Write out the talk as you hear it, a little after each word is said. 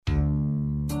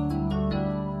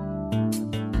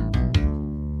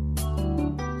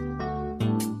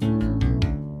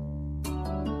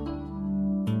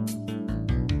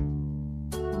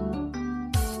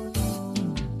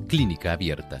Clínica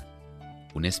Abierta,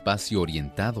 un espacio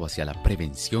orientado hacia la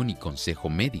prevención y consejo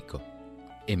médico,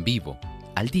 en vivo,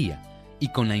 al día y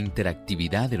con la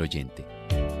interactividad del oyente.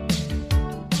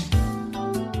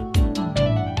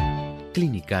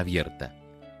 Clínica Abierta,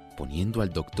 poniendo al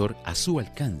doctor a su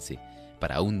alcance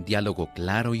para un diálogo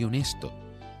claro y honesto,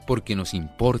 porque nos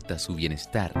importa su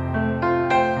bienestar.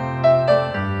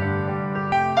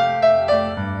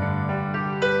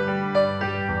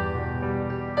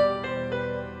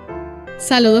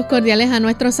 Saludos cordiales a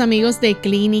nuestros amigos de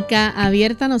Clínica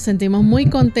Abierta. Nos sentimos muy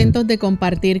contentos de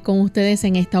compartir con ustedes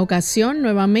en esta ocasión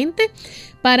nuevamente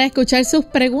para escuchar sus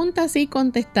preguntas y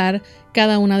contestar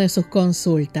cada una de sus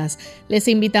consultas. Les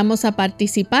invitamos a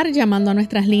participar llamando a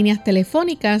nuestras líneas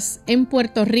telefónicas en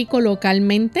Puerto Rico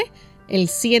localmente, el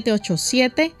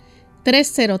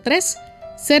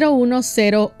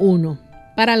 787-303-0101.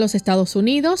 Para los Estados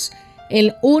Unidos,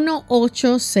 el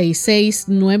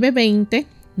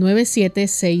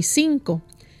 1-866-920-9765.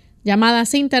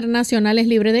 Llamadas internacionales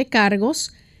libre de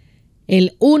cargos,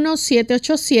 el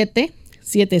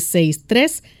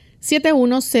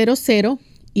 1-787-763-7100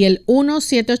 y el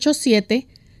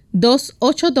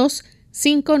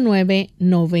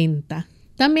 1-787-282-5990.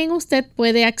 También usted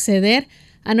puede acceder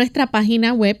a nuestra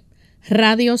página web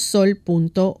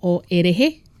radiosol.org.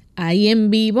 Ahí en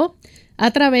vivo,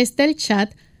 a través del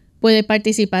chat, puede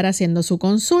participar haciendo su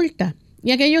consulta. Y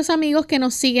aquellos amigos que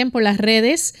nos siguen por las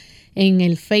redes en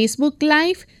el Facebook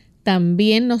Live,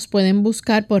 también nos pueden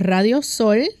buscar por Radio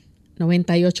Sol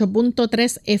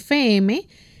 98.3 FM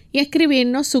y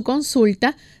escribirnos su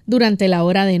consulta durante la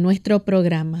hora de nuestro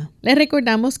programa. Les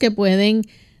recordamos que pueden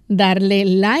darle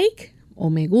like o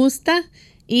me gusta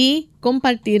y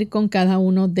compartir con cada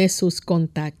uno de sus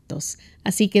contactos.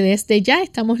 Así que desde ya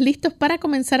estamos listos para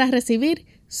comenzar a recibir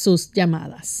sus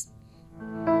llamadas.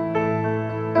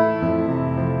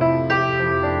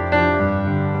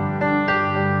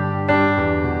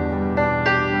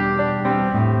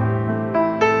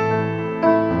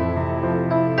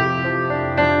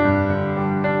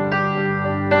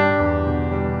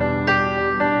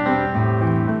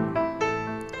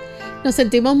 Nos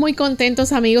sentimos muy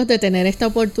contentos, amigos, de tener esta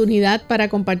oportunidad para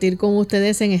compartir con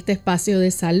ustedes en este espacio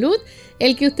de salud,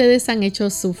 el que ustedes han hecho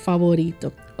su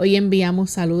favorito. Hoy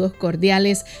enviamos saludos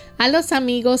cordiales a los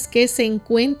amigos que se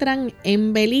encuentran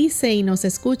en Belice y nos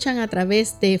escuchan a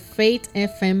través de Faith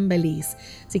FM Belice.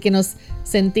 Así que nos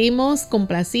sentimos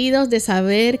complacidos de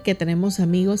saber que tenemos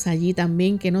amigos allí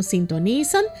también que nos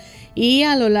sintonizan, y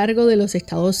a lo largo de los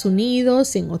Estados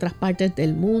Unidos y en otras partes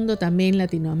del mundo, también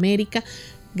Latinoamérica.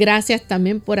 Gracias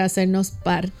también por hacernos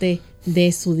parte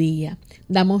de su día.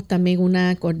 Damos también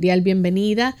una cordial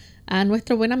bienvenida a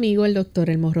nuestro buen amigo, el doctor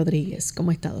Elmo Rodríguez.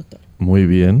 ¿Cómo está, doctor? Muy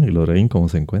bien. ¿Y Lorraine, cómo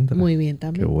se encuentra? Muy bien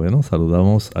también. Qué bueno.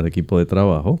 Saludamos al equipo de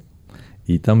trabajo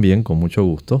y también con mucho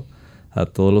gusto a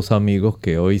todos los amigos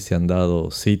que hoy se han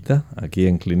dado cita aquí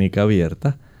en Clínica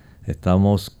Abierta.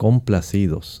 Estamos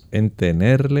complacidos en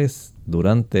tenerles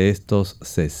durante estos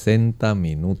 60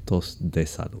 minutos de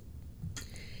salud.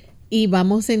 Y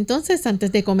vamos entonces,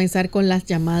 antes de comenzar con las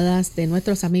llamadas de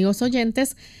nuestros amigos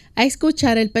oyentes, a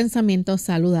escuchar el pensamiento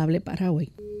saludable para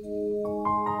hoy.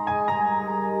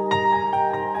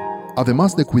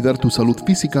 Además de cuidar tu salud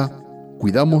física,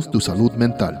 cuidamos tu salud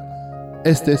mental.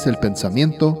 Este es el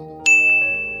pensamiento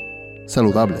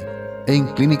saludable en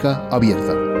Clínica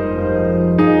Abierta.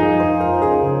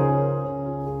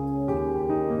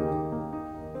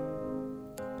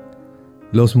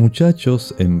 Los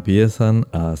muchachos empiezan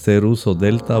a hacer uso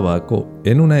del tabaco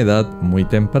en una edad muy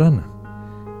temprana.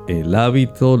 El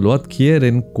hábito lo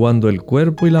adquieren cuando el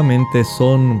cuerpo y la mente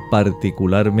son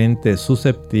particularmente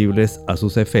susceptibles a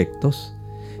sus efectos,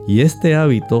 y este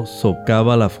hábito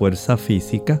socava la fuerza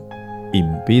física,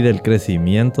 impide el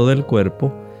crecimiento del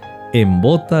cuerpo,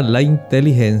 embota la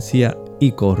inteligencia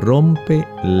y corrompe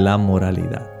la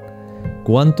moralidad.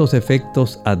 ¿Cuántos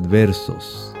efectos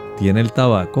adversos tiene el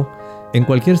tabaco en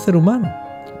cualquier ser humano,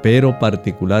 pero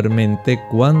particularmente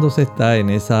cuando se está en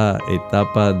esa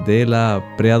etapa de la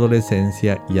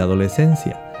preadolescencia y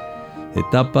adolescencia?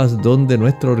 Etapas donde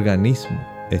nuestro organismo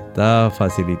está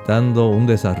facilitando un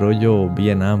desarrollo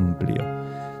bien amplio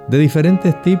de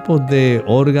diferentes tipos de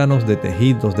órganos, de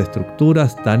tejidos, de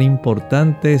estructuras tan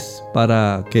importantes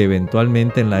para que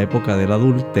eventualmente en la época de la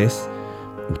adultez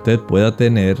usted pueda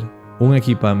tener un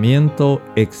equipamiento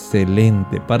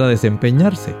excelente para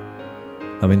desempeñarse.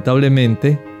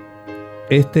 Lamentablemente,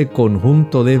 este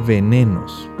conjunto de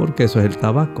venenos, porque eso es el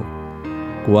tabaco,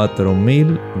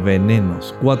 4,000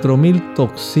 venenos, 4,000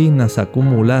 toxinas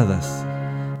acumuladas,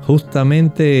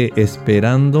 justamente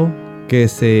esperando que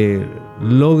se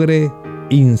logre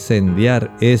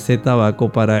incendiar ese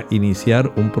tabaco para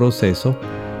iniciar un proceso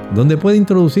donde puede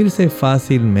introducirse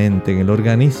fácilmente en el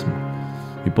organismo.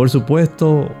 Y por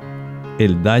supuesto,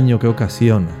 el daño que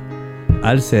ocasiona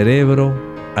al cerebro,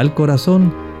 al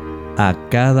corazón, a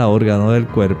cada órgano del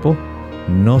cuerpo,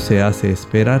 no se hace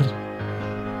esperar.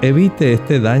 Evite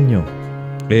este daño.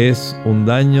 Es un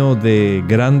daño de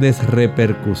grandes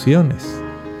repercusiones,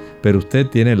 pero usted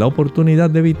tiene la oportunidad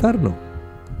de evitarlo.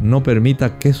 No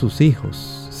permita que sus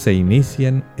hijos se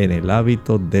inicien en el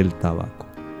hábito del tabaco.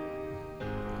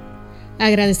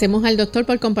 Agradecemos al doctor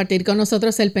por compartir con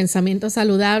nosotros el pensamiento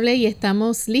saludable y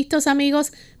estamos listos,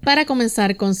 amigos, para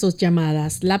comenzar con sus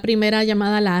llamadas. La primera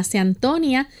llamada la hace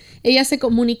Antonia. Ella se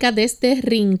comunica desde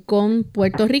Rincón,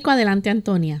 Puerto Rico. Adelante,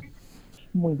 Antonia.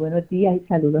 Muy buenos días y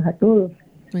saludos a todos.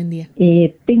 Buen día.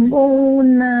 Tengo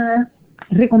una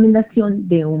recomendación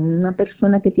de una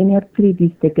persona que tiene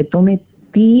artritis de que tome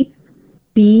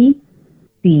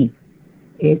PPP.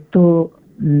 Esto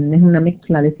es una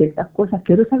mezcla de ciertas cosas.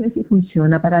 Quiero saber si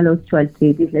funciona para la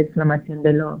osteoartritis, la inflamación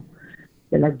de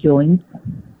las joints.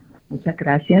 Muchas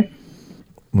gracias.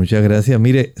 Muchas gracias.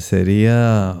 Mire,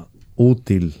 sería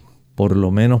útil, por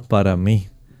lo menos para mí,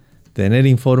 tener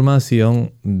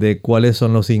información de cuáles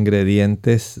son los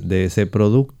ingredientes de ese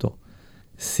producto.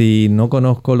 Si no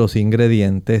conozco los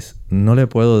ingredientes, no le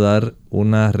puedo dar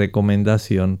una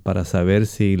recomendación para saber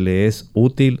si le es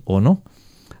útil o no.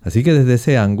 Así que desde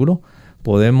ese ángulo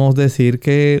podemos decir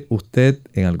que usted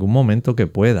en algún momento que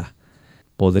pueda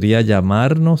podría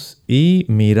llamarnos y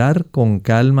mirar con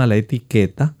calma la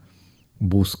etiqueta,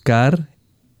 buscar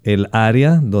el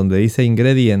área donde dice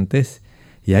ingredientes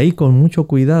y ahí con mucho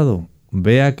cuidado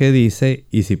vea qué dice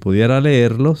y si pudiera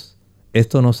leerlos,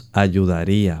 esto nos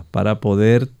ayudaría para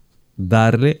poder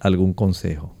darle algún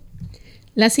consejo.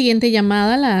 La siguiente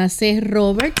llamada la hace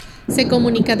Robert. Se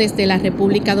comunica desde la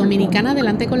República Dominicana.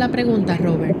 Adelante con la pregunta,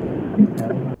 Robert.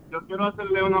 Yo quiero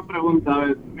hacerle una pregunta. A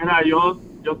ver, mira, yo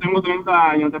tengo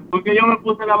 30 años. Después que yo me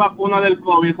puse la vacuna del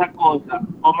COVID, esa cosa,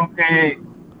 como que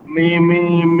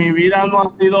mi vida no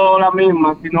ha sido la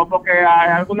misma, sino porque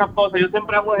hay algunas cosas. Yo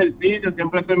siempre hago ejercicio,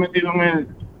 siempre estoy metido en el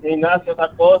gimnasio,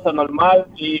 esa cosa normal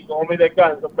y como mi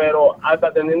descanso, pero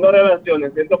hasta teniendo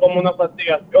relaciones siento como una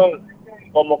fastigación,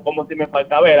 como si me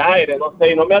faltaba el aire, no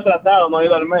sé, y no me ha tratado, no he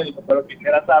ido al médico, pero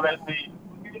quisiera saber si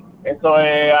eso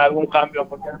es algún cambio,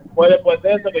 porque fue después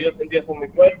de eso que yo sentí eso en mi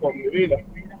cuerpo, en mi vida.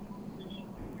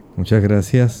 Muchas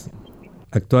gracias.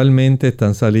 Actualmente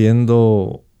están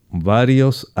saliendo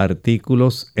varios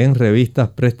artículos en revistas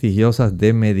prestigiosas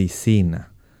de medicina.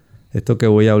 Esto que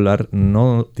voy a hablar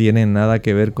no tiene nada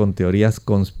que ver con teorías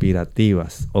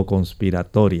conspirativas o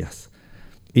conspiratorias.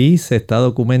 Y se está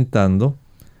documentando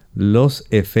los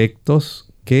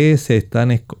efectos que se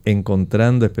están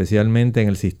encontrando especialmente en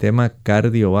el sistema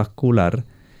cardiovascular,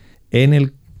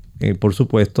 por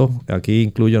supuesto, aquí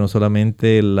incluyo no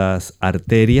solamente las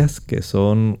arterias, que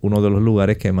son uno de los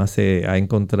lugares que más se ha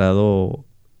encontrado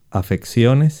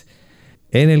afecciones,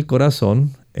 en el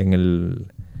corazón, en el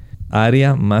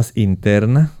área más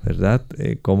interna, ¿verdad?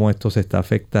 Cómo esto se está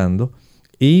afectando.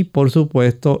 Y por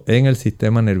supuesto en el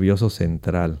sistema nervioso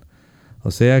central.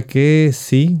 O sea que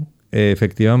sí,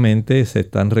 efectivamente se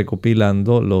están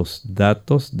recopilando los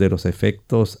datos de los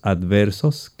efectos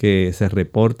adversos que se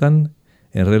reportan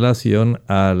en relación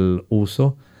al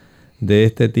uso de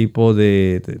este tipo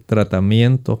de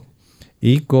tratamiento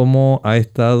y cómo ha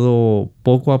estado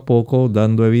poco a poco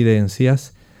dando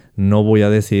evidencias. No voy a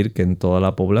decir que en toda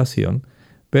la población,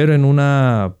 pero en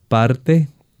una parte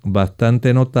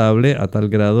bastante notable a tal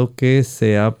grado que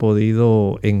se ha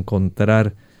podido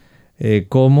encontrar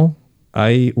cómo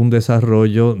hay un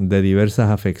desarrollo de diversas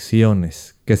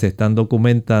afecciones que se están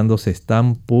documentando, se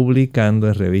están publicando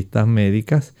en revistas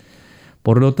médicas.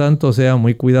 Por lo tanto, sea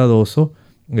muy cuidadoso.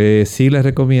 Sí les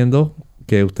recomiendo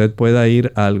que usted pueda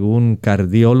ir a algún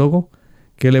cardiólogo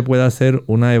que le pueda hacer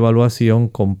una evaluación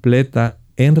completa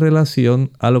en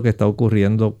relación a lo que está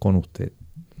ocurriendo con usted.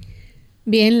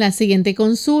 Bien, la siguiente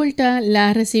consulta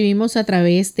la recibimos a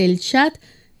través del chat.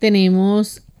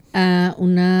 Tenemos a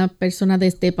una persona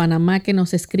desde Panamá que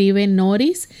nos escribe,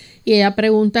 Noris, y ella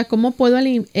pregunta ¿cómo puedo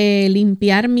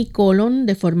limpiar mi colon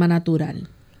de forma natural?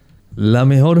 La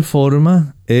mejor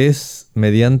forma es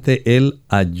mediante el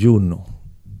ayuno.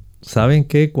 ¿Saben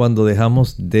que cuando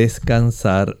dejamos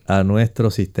descansar a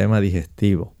nuestro sistema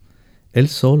digestivo, él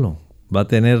solo va a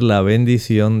tener la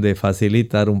bendición de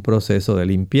facilitar un proceso de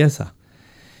limpieza?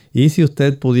 Y si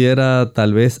usted pudiera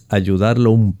tal vez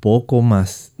ayudarlo un poco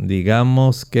más,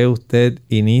 digamos que usted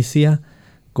inicia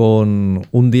con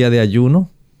un día de ayuno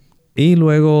y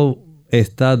luego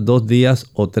está 2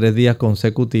 días o 3 días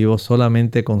consecutivos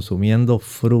solamente consumiendo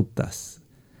frutas,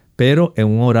 pero en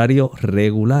un horario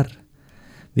regular.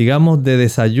 Digamos, de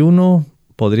desayuno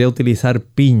podría utilizar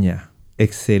piña,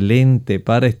 excelente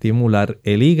para estimular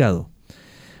el hígado.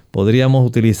 Podríamos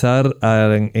utilizar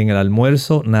en el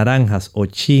almuerzo naranjas o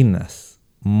chinas,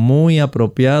 muy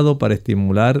apropiado para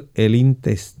estimular el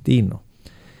intestino.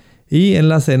 Y en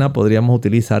la cena podríamos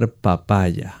utilizar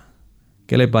papaya.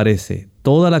 ¿Qué le parece?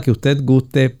 Toda la que usted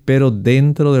guste, pero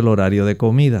dentro del horario de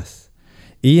comidas.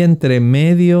 Y entre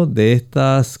medio de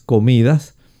estas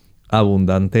comidas,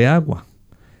 abundante agua.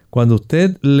 Cuando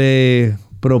usted le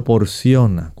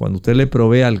proporciona, cuando usted le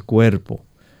provee al cuerpo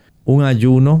un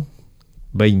ayuno,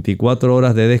 24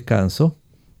 horas de descanso,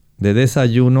 de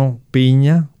desayuno,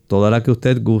 piña, toda la que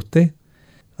usted guste,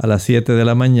 a las 7 de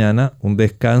la mañana, un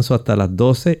descanso hasta las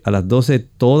 12, a las 12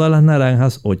 todas las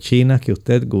naranjas o chinas que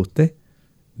usted guste,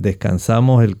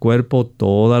 descansamos el cuerpo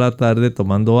toda la tarde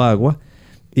tomando agua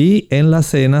y en la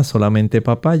cena solamente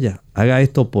papaya. Haga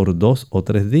esto por 2 o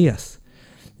 3 días.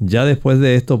 Ya después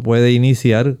de esto puede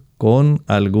iniciar con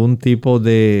algún tipo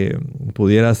de,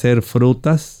 pudiera ser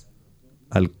frutas,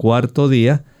 al 4.º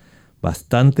día,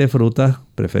 bastante fruta,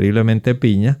 preferiblemente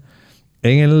piña.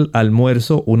 En el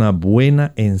almuerzo, una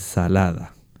buena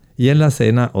ensalada. Y en la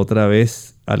cena, otra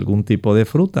vez, algún tipo de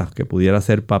fruta, que pudiera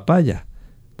ser papaya,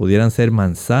 pudieran ser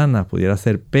manzanas, pudiera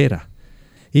ser pera.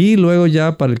 Y luego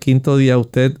ya para el 5.º día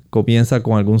usted comienza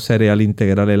con algún cereal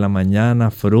integral en la mañana,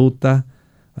 fruta.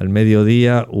 Al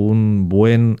mediodía, un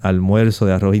buen almuerzo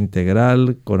de arroz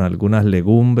integral con algunas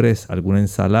legumbres, alguna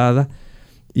ensalada.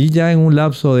 Y ya en un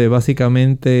lapso de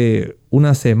básicamente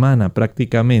una semana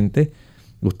prácticamente,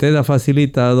 usted ha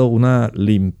facilitado una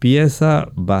limpieza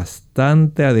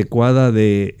bastante adecuada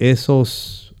de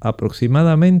esos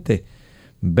aproximadamente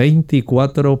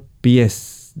 24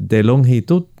 pies de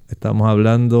longitud. Estamos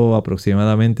hablando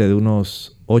aproximadamente de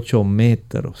unos 8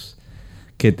 metros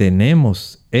que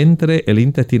tenemos entre el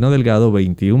intestino delgado,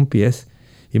 21 pies,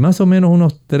 y más o menos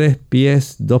unos 3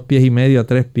 pies, 2 pies y medio a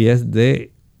 3 pies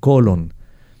de colon.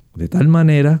 De tal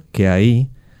manera que ahí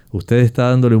usted está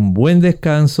dándole un buen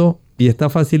descanso y está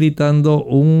facilitando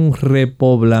un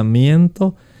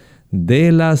repoblamiento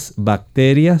de las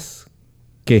bacterias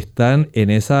que están en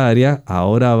esa área.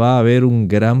 Ahora va a haber un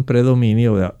gran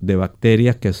predominio de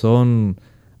bacterias que son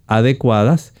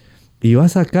adecuadas y va a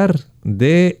sacar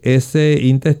de ese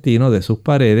intestino, de sus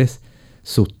paredes,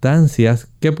 sustancias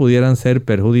que pudieran ser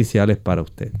perjudiciales para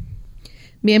usted.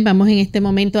 Bien, vamos en este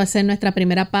momento a hacer nuestra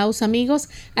primera pausa, amigos.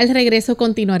 Al regreso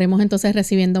continuaremos entonces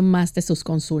recibiendo más de sus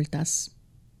consultas.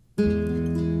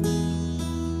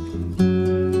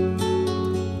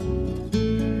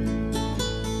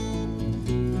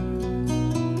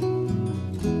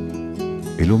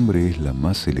 El hombre es la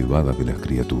más elevada de las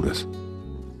criaturas.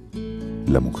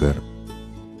 La mujer,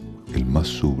 el más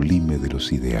sublime de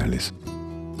los ideales.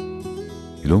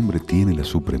 El hombre tiene la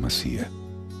supremacía.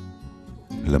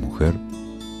 La mujer,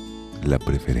 la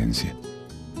preferencia.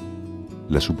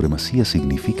 La supremacía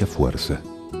significa fuerza.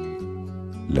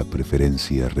 La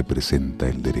preferencia representa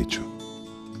el derecho.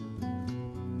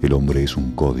 El hombre es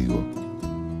un código.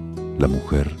 La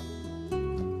mujer,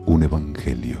 un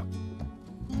evangelio.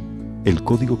 El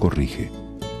código corrige.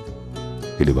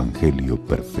 El evangelio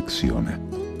perfecciona.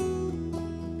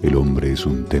 El hombre es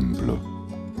un templo.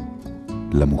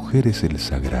 La mujer es el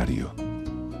sagrario.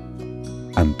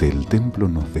 Ante el templo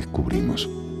nos descubrimos.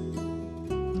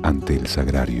 Ante el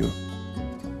sagrario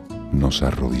nos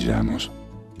arrodillamos.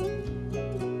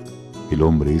 El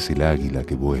hombre es el águila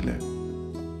que vuela.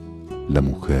 La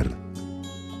mujer,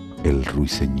 el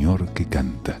ruiseñor que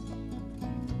canta.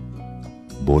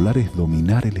 Volar es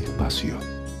dominar el espacio.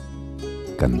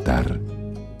 Cantar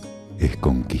es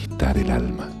conquistar el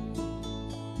alma.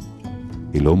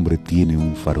 El hombre tiene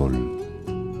un farol,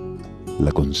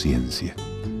 la conciencia.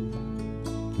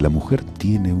 La mujer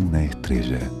tiene una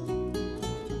estrella,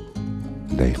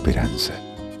 la esperanza.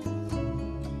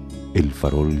 El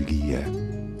farol guía,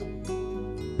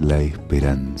 la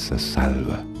esperanza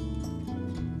salva.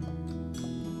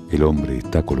 El hombre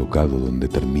está colocado donde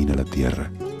termina la tierra.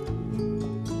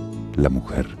 La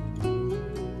mujer,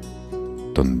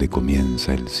 donde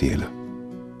comienza el cielo.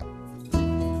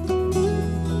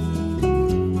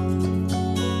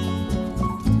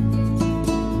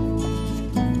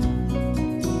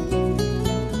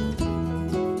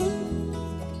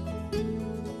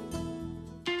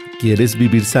 ¿Quieres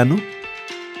vivir sano?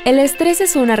 El estrés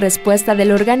es una respuesta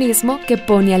del organismo que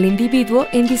pone al individuo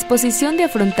en disposición de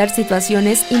afrontar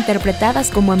situaciones interpretadas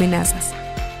como amenazas.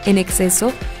 En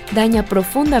exceso, daña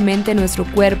profundamente nuestro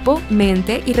cuerpo,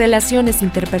 mente y relaciones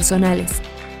interpersonales.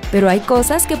 pero hay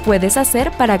cosas que puedes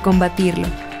hacer para combatirlo.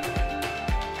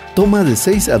 Toma de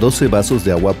 6 a 12 vasos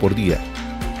de agua por día.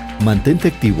 Mantente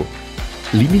activo.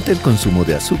 Limita el consumo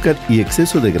de azúcar y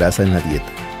exceso de grasa en la dieta.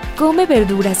 Come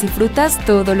verduras y frutas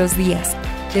todos los días.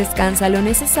 Descansa lo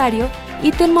necesario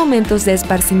y ten momentos de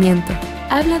esparcimiento.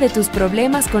 Habla de tus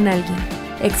problemas con alguien.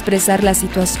 Expresar la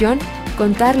situación,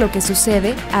 contar lo que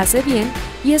sucede, hace bien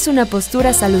y es una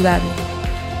postura saludable.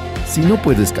 Si no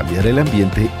puedes cambiar el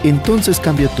ambiente, entonces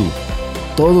cambia tú.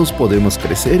 Todos podemos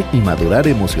crecer y madurar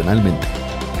emocionalmente.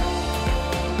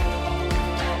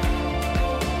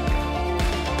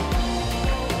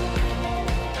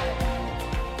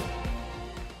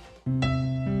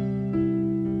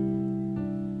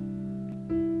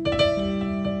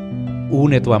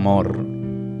 Une tu amor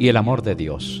y el amor de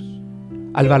Dios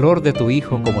al valor de tu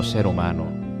hijo como ser humano,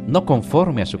 no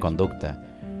conforme a su conducta.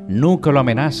 Nunca lo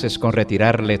amenaces con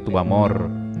retirarle tu amor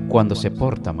cuando se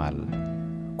porta mal.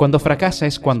 Cuando fracasa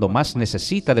es cuando más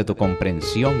necesita de tu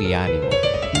comprensión y ánimo.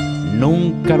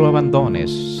 Nunca lo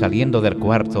abandones saliendo del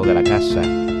cuarto o de la casa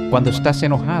cuando estás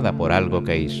enojada por algo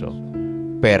que hizo.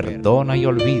 Perdona y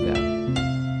olvida.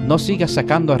 No sigas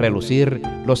sacando a relucir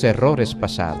los errores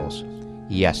pasados.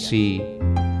 Y así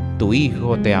tu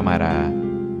hijo te amará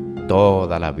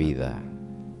toda la vida.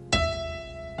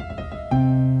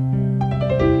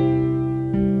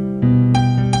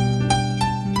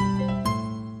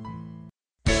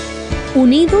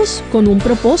 Unidos con un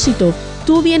propósito,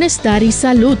 tu bienestar y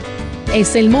salud.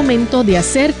 Es el momento de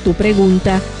hacer tu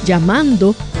pregunta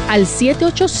llamando al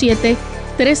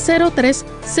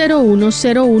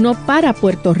 787-303-0101 para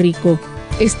Puerto Rico.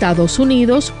 Estados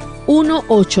Unidos,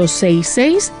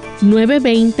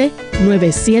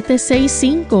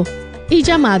 1-866-920-9765 y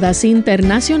llamadas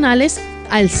internacionales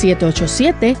al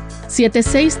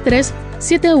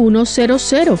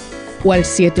 787-763-7100 o al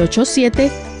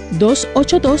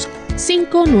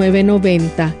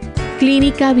 787-282-5990.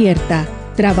 Clínica Abierta,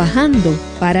 trabajando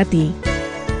para ti.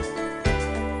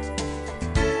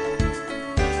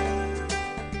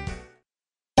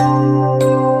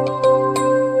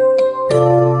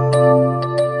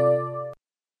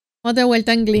 De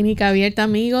vuelta en Clínica Abierta,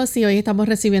 amigos, y hoy estamos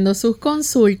recibiendo sus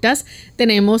consultas.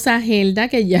 Tenemos a Gelda,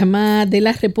 que llama de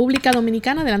la República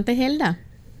Dominicana. Adelante, Gelda.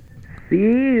 Sí,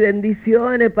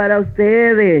 bendiciones para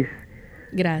ustedes.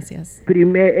 Gracias.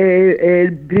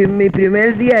 Mi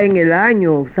primer día en el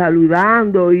año,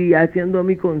 saludando y haciendo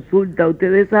mi consulta.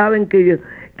 Ustedes saben que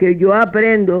yo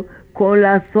aprendo con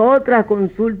las otras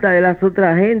consultas de las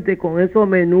otras gente, con eso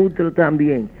me nutro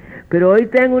también. Pero hoy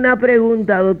tengo una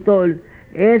pregunta, doctor.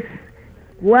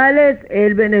 ¿Cuál es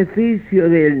el beneficio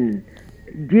del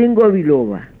Ginkgo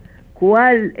biloba?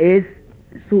 ¿Cuál es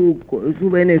su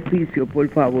beneficio, por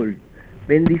favor?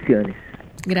 Bendiciones.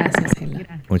 Gracias,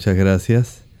 Gelda. Muchas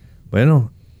gracias.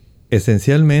 Bueno,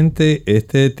 esencialmente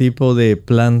este tipo de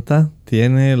planta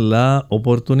tiene la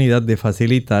oportunidad de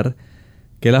facilitar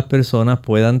que las personas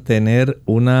puedan tener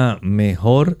una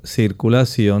mejor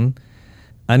circulación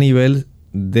a nivel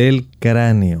del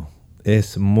cráneo.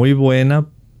 Es muy buena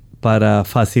para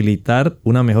facilitar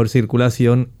una mejor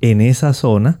circulación en esa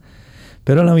zona,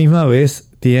 pero a la misma vez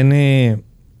tiene,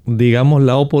 digamos,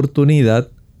 la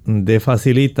oportunidad de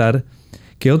facilitar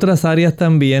que otras áreas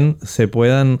también se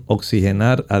puedan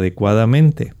oxigenar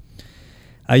adecuadamente.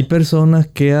 Hay personas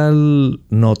que al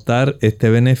notar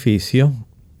este beneficio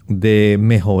de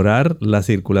mejorar la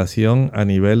circulación a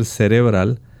nivel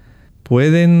cerebral,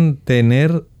 pueden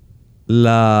tener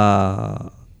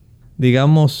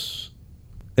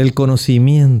el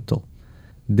conocimiento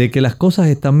de que las cosas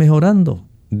están mejorando,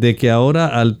 de que ahora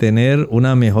al tener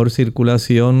una mejor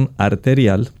circulación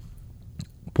arterial,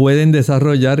 pueden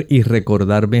desarrollar y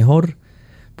recordar mejor,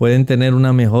 pueden tener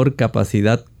una mejor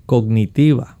capacidad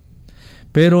cognitiva,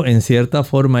 pero en cierta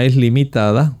forma es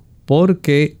limitada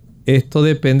porque esto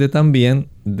depende también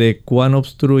de cuán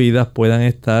obstruidas puedan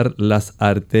estar las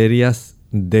arterias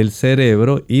del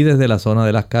cerebro y desde la zona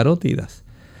de las carótidas.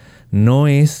 No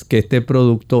es que este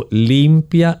producto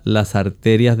limpia las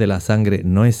arterias de la sangre,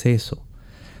 no es eso.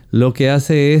 Lo que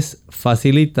hace es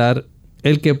facilitar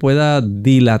el que pueda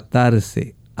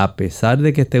dilatarse, a pesar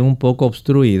de que estén un poco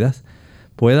obstruidas,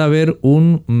 pueda haber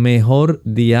un mejor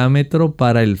diámetro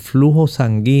para el flujo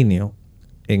sanguíneo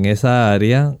en esa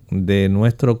área de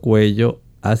nuestro cuello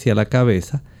hacia la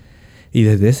cabeza. Y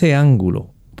desde ese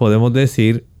ángulo podemos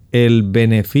decir el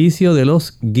beneficio de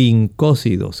los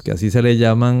ginkgósidos, que así se le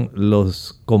llaman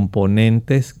los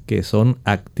componentes que son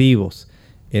activos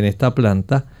en esta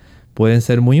planta, pueden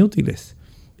ser muy útiles.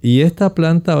 Y esta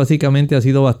planta básicamente ha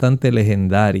sido bastante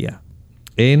legendaria.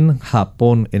 En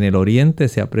Japón, en el oriente,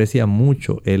 se aprecia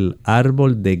mucho el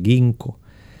árbol de ginkgo.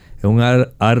 Es un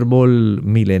árbol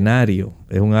milenario,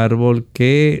 es un árbol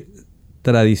que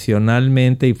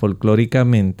tradicionalmente y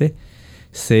folclóricamente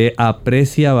se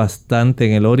aprecia bastante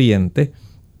en el oriente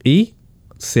y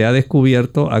se ha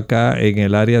descubierto acá en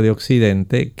el área de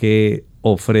Occidente que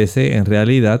ofrece, en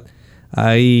realidad,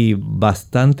 hay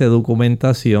bastante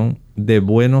documentación de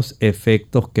buenos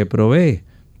efectos que provee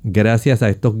gracias a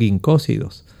estos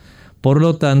ginkgósidos. Por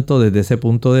lo tanto, desde ese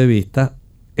punto de vista,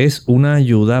 es una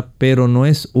ayuda, pero no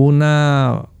es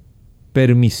una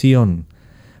permisión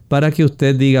para que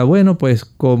usted diga, bueno, pues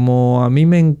como a mí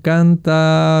me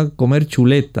encanta comer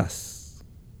chuletas,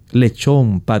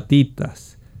 lechón,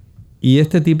 patitas y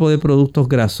este tipo de productos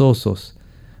grasosos,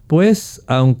 pues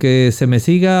aunque se me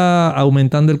siga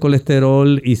aumentando el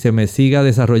colesterol y se me siga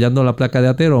desarrollando la placa de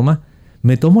ateroma,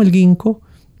 me tomo el ginkgo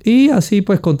y así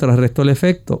pues contrarresto el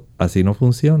efecto. Así no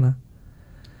funciona.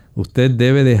 Usted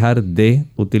debe dejar de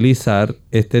utilizar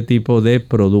este tipo de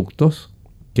productos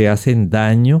que hacen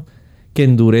daño, que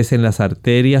endurecen las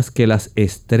arterias, que las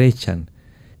estrechan.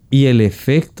 Y el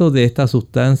efecto de estas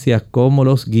sustancias como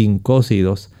los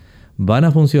ginkgósidos van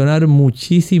a funcionar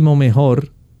muchísimo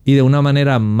mejor y de una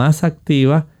manera más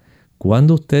activa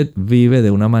cuando usted vive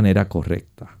de una manera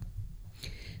correcta.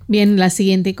 Bien, la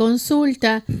siguiente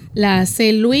consulta la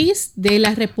hace Luis de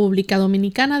la República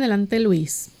Dominicana. Adelante,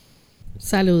 Luis.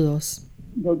 Saludos.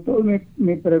 Doctor,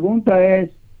 mi pregunta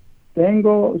es,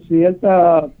 tengo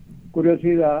cierta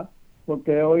curiosidad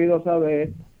porque he oído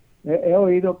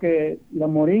que la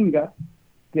moringa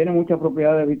tiene muchas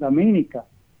propiedades vitamínicas.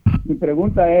 Mi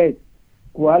pregunta es,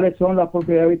 ¿cuáles son las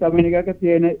propiedades vitamínicas que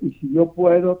tiene y si yo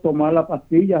puedo tomar la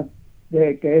pastilla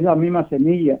que es la misma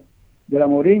semilla de la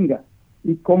moringa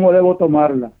y cómo debo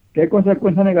tomarla? ¿Qué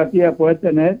consecuencias negativas puede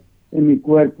tener en mi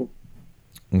cuerpo?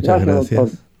 Muchas gracias.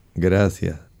 Doctor.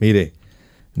 Gracias. Mire,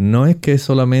 no es que es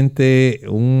solamente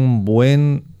un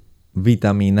buen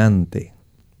vitaminante.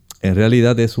 En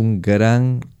realidad es un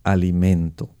gran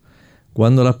alimento.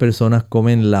 Cuando las personas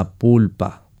comen la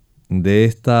pulpa de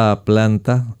esta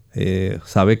planta,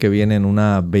 sabe que viene en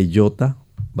una bellota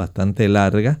bastante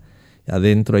larga.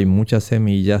 Adentro hay muchas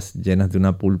semillas llenas de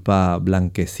una pulpa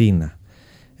blanquecina.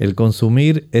 El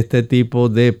consumir este tipo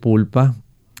de pulpa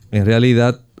en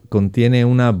realidad contiene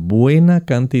una buena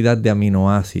cantidad de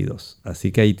aminoácidos,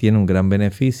 así que ahí tiene un gran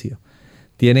beneficio.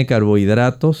 Tiene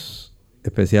carbohidratos,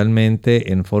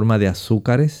 especialmente en forma de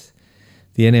azúcares.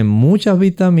 Tiene muchas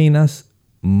vitaminas,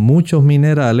 muchos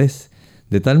minerales,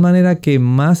 de tal manera que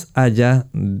más allá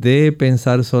de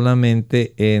pensar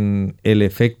solamente en el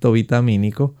efecto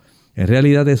vitamínico, en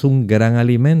realidad es un gran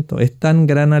alimento. Es tan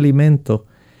gran alimento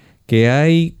que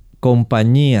hay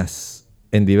compañías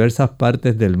en diversas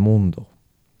partes del mundo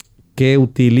que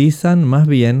utilizan más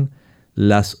bien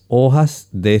las hojas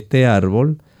de este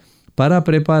árbol para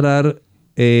preparar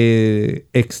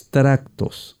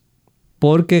extractos,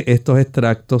 porque estos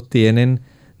extractos tienen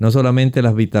no solamente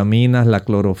las vitaminas, la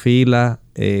clorofila,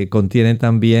 contienen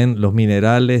también los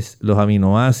minerales, los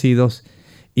aminoácidos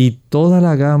y toda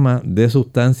la gama de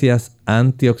sustancias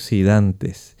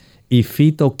antioxidantes y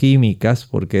fitoquímicas,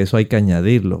 porque eso hay que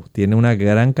añadirlo. Tiene una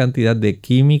gran cantidad de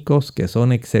químicos que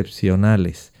son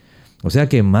excepcionales. O sea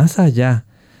que más allá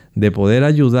de poder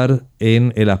ayudar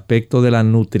en el aspecto de la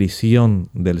nutrición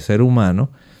del ser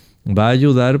humano, va a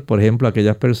ayudar, por ejemplo, a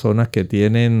aquellas personas que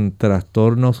tienen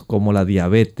trastornos como la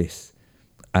diabetes.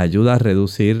 Ayuda a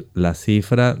reducir la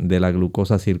cifra de la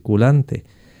glucosa circulante.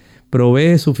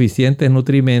 Provee suficientes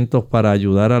nutrimentos para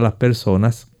ayudar a las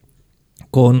personas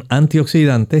con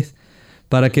antioxidantes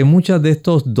para que muchos de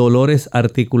estos dolores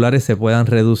articulares se puedan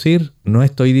reducir. No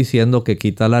estoy diciendo que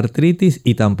quita la artritis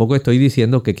y tampoco estoy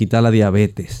diciendo que quita la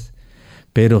diabetes,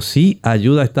 pero sí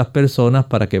ayuda a estas personas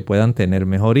para que puedan tener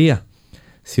mejoría.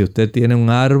 Si usted tiene un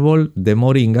árbol de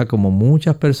moringa, como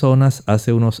muchas personas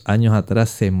hace unos años atrás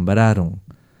sembraron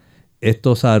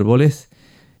estos árboles,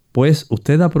 pues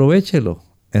usted aprovéchelo.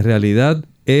 En realidad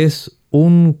es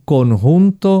un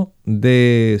conjunto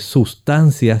de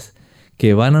sustancias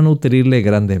que van a nutrirle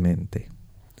grandemente.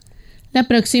 La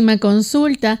próxima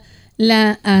consulta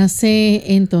la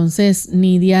hace entonces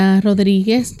Nidia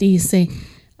Rodríguez. Dice,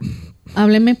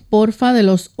 hábleme porfa de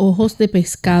los ojos de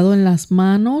pescado en las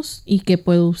manos y qué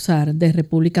puedo usar. De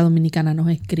República Dominicana nos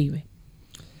escribe.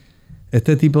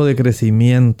 Este tipo de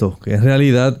crecimiento, que en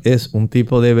realidad es un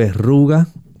tipo de verruga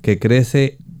que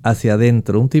crece hacia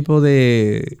adentro, un tipo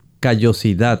de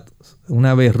callosidad,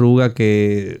 una verruga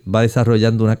que va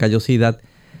desarrollando una callosidad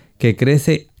que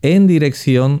crece en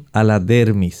dirección a la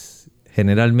dermis,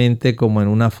 generalmente como en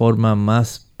una forma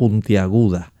más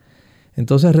puntiaguda.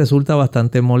 Entonces resulta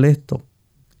bastante molesto.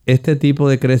 Este tipo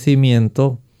de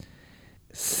crecimiento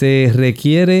Se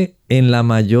requiere en la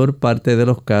mayor parte de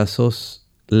los casos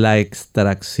la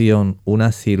extracción,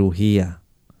 una cirugía.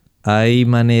 Hay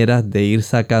maneras de ir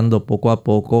sacando poco a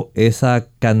poco esa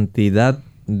cantidad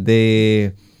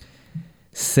de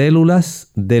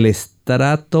células del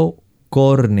estrato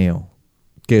córneo,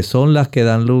 que son las que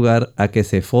dan lugar a que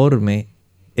se forme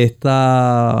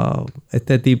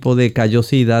este tipo de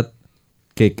callosidad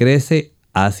que crece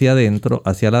hacia adentro,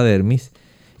 hacia la dermis,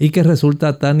 y que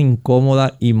resulta tan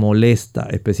incómoda y molesta,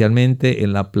 especialmente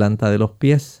en la planta de los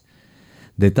pies.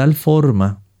 De tal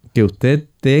forma que usted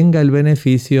tenga el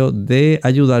beneficio de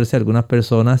ayudarse. Algunas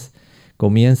personas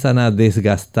comienzan a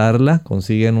desgastarla,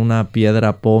 consiguen una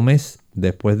piedra pómez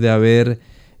después de haber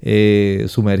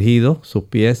sumergido sus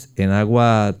pies en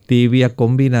agua tibia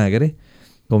con vinagre.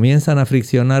 Comienzan a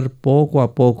friccionar poco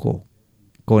a poco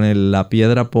con la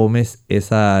piedra pómez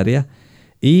esa área,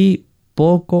 y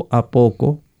poco a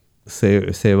poco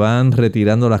se van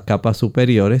retirando las capas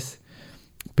superiores,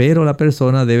 pero la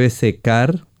persona debe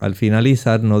secar al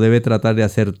finalizar. No debe tratar de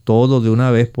hacer todo de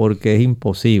una vez porque es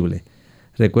imposible.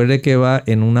 Recuerde que va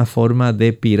en una forma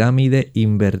de pirámide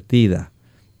invertida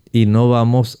y no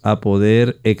vamos a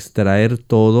poder extraer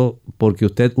todo porque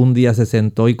usted un día se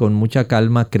sentó y con mucha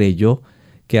calma creyó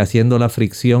que haciendo la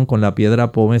fricción con la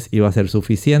piedra pómez iba a ser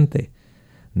suficiente.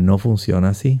 No funciona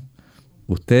así.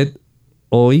 Usted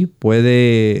hoy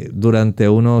puede, durante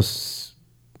unos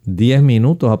 10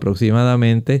 minutos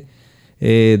aproximadamente,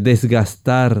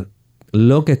 desgastar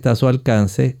lo que está a su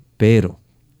alcance, pero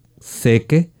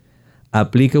seque,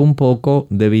 aplique un poco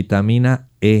de vitamina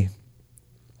E,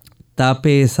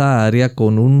 tape esa área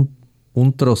con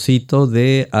un trocito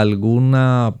de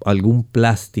algún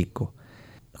plástico,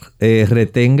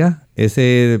 retenga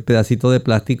ese pedacito de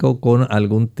plástico con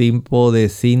algún tipo de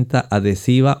cinta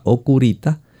adhesiva o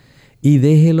curita y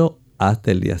déjelo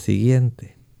hasta el día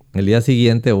siguiente. El día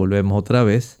siguiente volvemos otra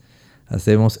vez,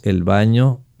 hacemos el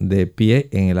baño de pie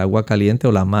en el agua caliente,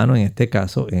 o la mano en este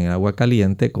caso en el agua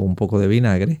caliente con un poco de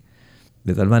vinagre,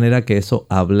 de tal manera que eso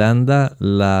ablanda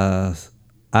las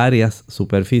áreas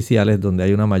superficiales donde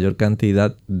hay una mayor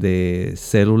cantidad de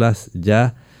células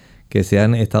ya que se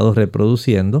han estado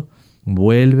reproduciendo.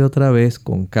 Vuelve otra vez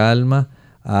con calma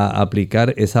a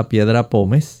aplicar esa piedra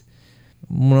pómez,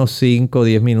 unos 5 o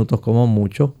 10 minutos como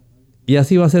mucho, y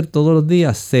así va a ser todos los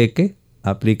días. Seque,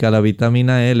 aplica la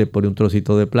vitamina E, le pone un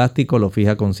trocito de plástico, lo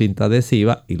fija con cinta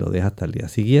adhesiva y lo deja hasta el día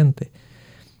siguiente.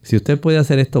 Si usted puede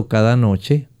hacer esto cada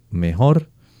noche, mejor.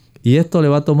 Y esto le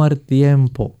va a tomar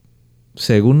tiempo.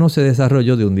 Según no se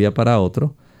desarrolló de un día para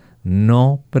otro,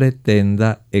 no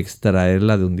pretenda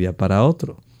extraerla de un día para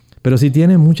otro. Pero si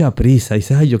tiene mucha prisa y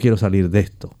dice, ay, yo quiero salir de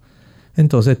esto,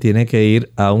 entonces tiene que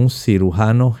ir a un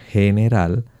cirujano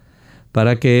general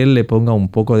para que él le ponga un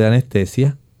poco de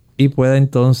anestesia y pueda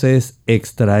entonces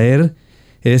extraer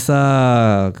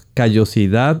esa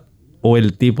callosidad o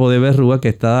el tipo de verruga que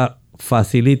está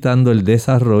facilitando el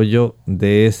desarrollo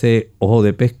de ese ojo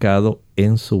de pescado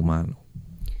en su mano.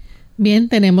 Bien,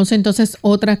 tenemos entonces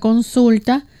otra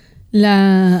consulta.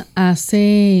 La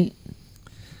hace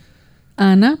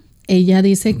Ana. Ella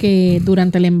dice que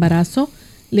durante el embarazo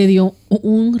le dio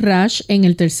un rash en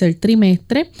el tercer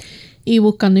trimestre y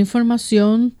buscando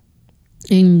información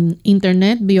en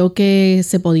internet vio que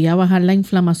se podía bajar la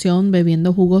inflamación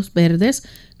bebiendo jugos verdes,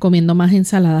 comiendo más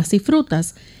ensaladas y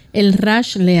frutas. El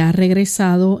rash le ha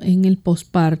regresado en el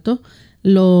posparto.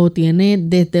 Lo tiene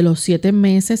desde los 7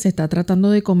 meses. Se está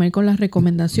tratando de comer con las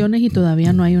recomendaciones y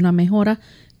todavía no hay una mejora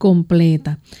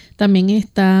completa. También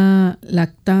está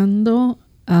lactando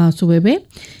a su bebé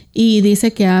y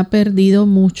dice que ha perdido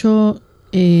mucho.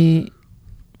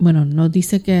 No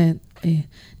dice que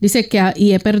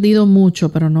y he perdido mucho,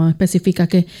 pero no especifica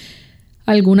que.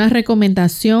 ¿Alguna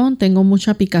recomendación? Tengo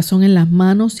mucha picazón en las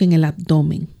manos y en el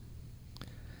abdomen.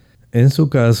 En su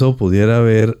caso, pudiera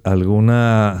haber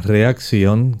alguna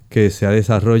reacción que se ha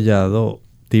desarrollado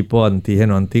tipo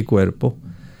antígeno-anticuerpo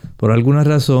por alguna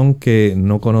razón que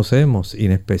no conocemos,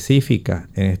 inespecífica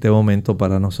en este momento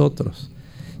para nosotros.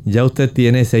 Ya usted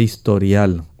tiene ese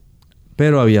historial,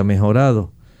 pero había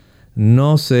mejorado.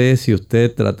 No sé si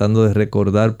usted, tratando de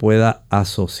recordar, pueda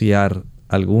asociar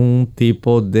algún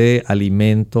tipo de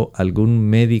alimento, algún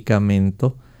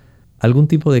medicamento, algún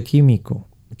tipo de químico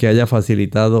que haya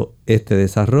facilitado este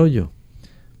desarrollo.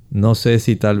 No sé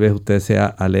si tal vez usted sea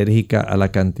alérgica a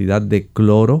la cantidad de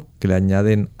cloro que le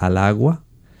añaden al agua,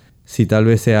 si tal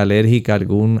vez sea alérgica a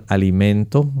algún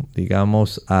alimento,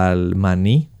 digamos al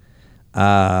maní,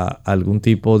 a algún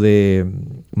tipo de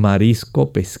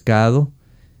marisco, pescado,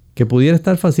 que pudiera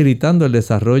estar facilitando el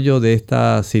desarrollo de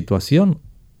esta situación.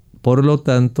 Por lo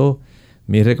tanto,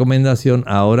 Mi recomendación,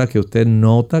 ahora que usted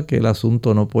nota que el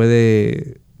asunto no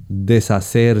puede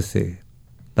deshacerse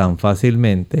tan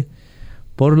fácilmente,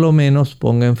 por lo menos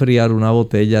ponga a enfriar una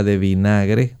botella de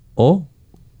vinagre o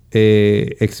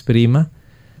exprima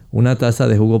una taza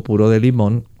de jugo puro de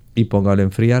limón y póngalo a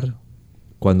enfriar.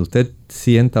 Cuando usted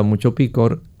sienta mucho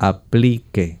picor,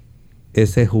 aplique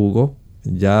ese jugo,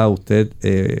 ya usted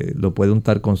lo puede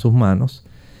untar con sus manos,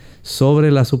 sobre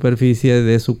la superficie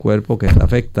de su cuerpo que está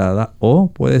afectada,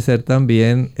 o puede ser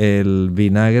también el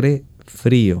vinagre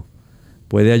frío.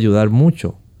 Puede ayudar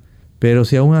mucho. Pero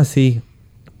si aún así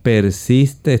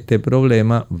persiste este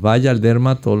problema, vaya al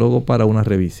dermatólogo para una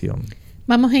revisión.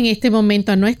 Vamos en este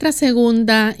momento a nuestra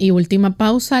segunda y última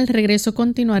pausa. Al regreso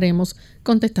continuaremos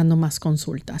contestando más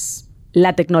consultas.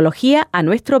 La tecnología a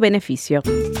nuestro beneficio.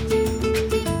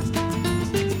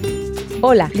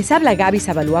 Hola, les habla Gaby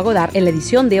Zabalúa Godard en la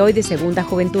edición de hoy de Segunda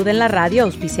Juventud en la Radio,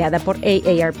 auspiciada por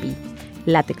AARP.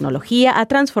 La tecnología ha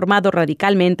transformado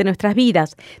radicalmente nuestras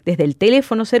vidas, desde el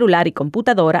teléfono celular y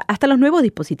computadora hasta los nuevos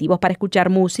dispositivos para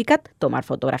escuchar música, tomar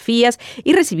fotografías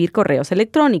y recibir correos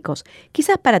electrónicos.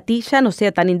 Quizás para ti ya no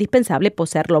sea tan indispensable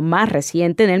poseer lo más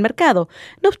reciente en el mercado.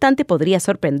 No obstante, podría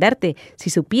sorprenderte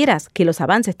si supieras que los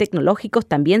avances tecnológicos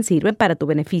también sirven para tu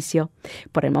beneficio.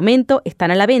 Por el momento, están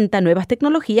a la venta nuevas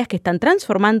tecnologías que están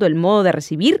transformando el modo de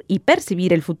recibir y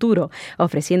percibir el futuro,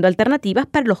 ofreciendo alternativas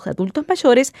para los adultos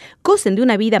mayores, gocen de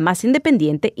una vida más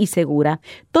independiente y segura.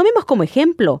 Tomemos como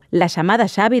ejemplo la llamada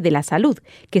llave de la salud,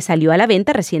 que salió a la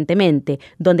venta recientemente,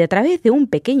 donde a través de un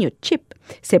pequeño chip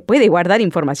se puede guardar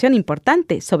información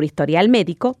importante sobre historial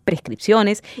médico,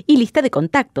 prescripciones y lista de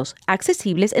contactos,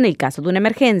 accesibles en el caso de una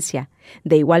emergencia.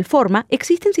 De igual forma,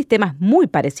 existen sistemas muy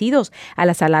parecidos a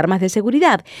las alarmas de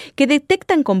seguridad que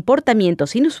detectan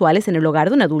comportamientos inusuales en el hogar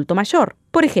de un adulto mayor.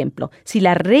 Por ejemplo, si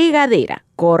la regadera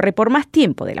corre por más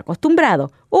tiempo del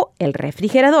acostumbrado o el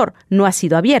refrigerador no ha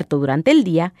sido abierto durante el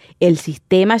día, el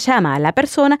sistema llama a la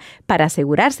persona para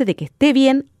asegurarse de que esté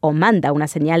bien o manda una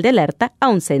señal de alerta a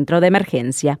un centro de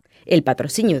emergencia. El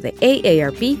patrocinio de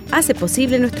AARP hace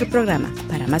posible nuestro programa.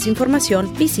 Para más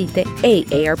información, visite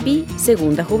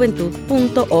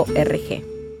aarpsegundajuventud.org.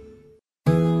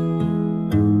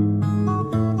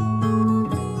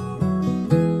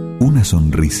 Una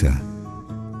sonrisa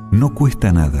no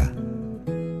cuesta nada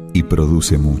y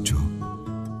produce mucho.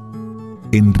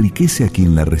 Enriquece a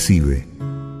quien la recibe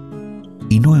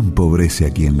y no empobrece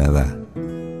a quien la da.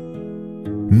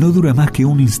 No dura más que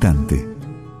un instante,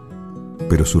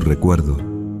 pero su recuerdo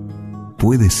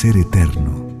puede ser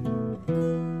eterno.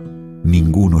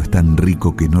 Ninguno es tan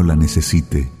rico que no la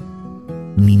necesite,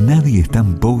 ni nadie es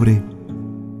tan pobre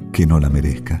que no la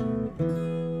merezca.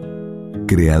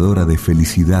 Creadora de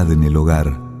felicidad en el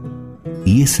hogar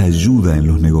y esa ayuda en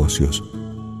los negocios.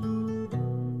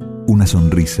 Una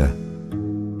sonrisa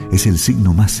es el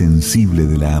signo más sensible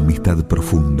de la amistad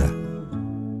profunda.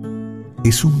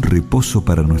 Es un reposo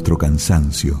para nuestro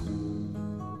cansancio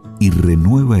y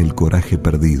renueva el coraje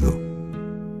perdido.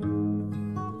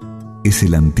 Es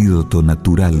el antídoto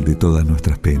natural de todas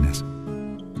nuestras penas.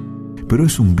 Pero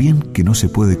es un bien que no se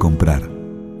puede comprar,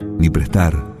 ni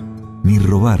prestar, ni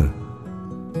robar,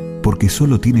 porque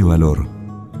solo tiene valor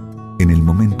en el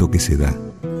momento que se da.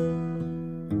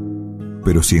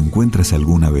 Pero si encuentras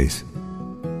alguna vez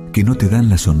que no te dan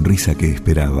la sonrisa que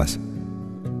esperabas,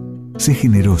 sé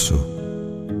generoso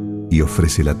y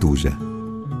ofrece la tuya,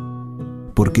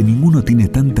 porque ninguno tiene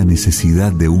tanta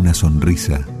necesidad de una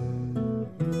sonrisa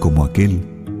como aquel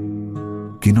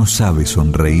que no sabe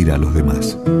sonreír a los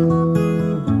demás.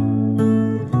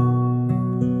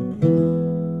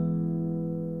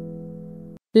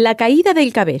 La caída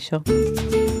del cabello.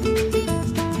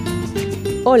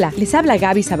 Hola, les habla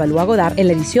Gaby Zabalúa Godard en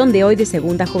la edición de hoy de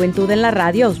Segunda Juventud en la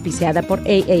Radio, auspiciada por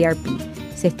AARP.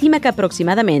 Se estima que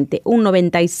aproximadamente un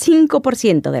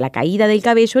 95% de la caída del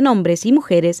cabello en hombres y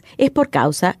mujeres es por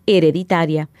causa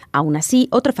hereditaria. Aún así,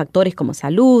 otros factores como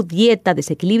salud, dieta,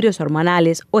 desequilibrios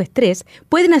hormonales o estrés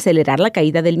pueden acelerar la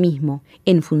caída del mismo,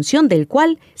 en función del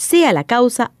cual sea la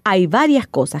causa. Hay varias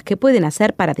cosas que pueden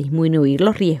hacer para disminuir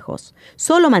los riesgos.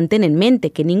 Solo mantén en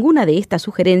mente que ninguna de estas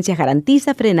sugerencias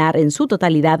garantiza frenar en su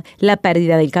totalidad la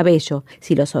pérdida del cabello.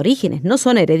 Si los orígenes no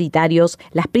son hereditarios,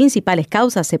 las principales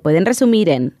causas se pueden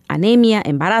resumir en anemia,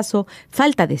 embarazo,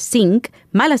 falta de zinc,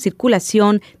 mala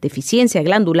circulación, deficiencia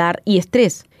glandular y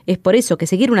estrés. Es por eso que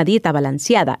seguir una dieta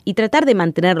balanceada y tratar de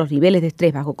mantener los niveles de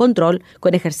estrés bajo control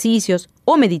con ejercicios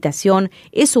o meditación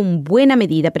es una buena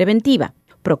medida preventiva.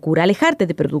 Procura alejarte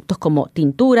de productos como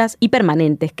tinturas y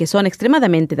permanentes que son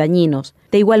extremadamente dañinos.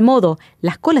 De igual modo,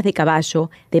 las colas de caballo,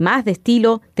 de más de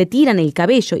estilo, te tiran el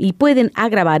cabello y pueden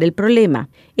agravar el problema.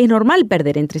 Es normal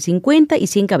perder entre 50 y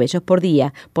 100 cabellos por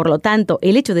día. Por lo tanto,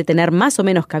 el hecho de tener más o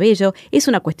menos cabello es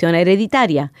una cuestión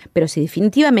hereditaria. Pero si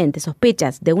definitivamente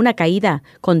sospechas de una caída,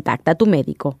 contacta a tu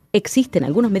médico. Existen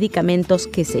algunos medicamentos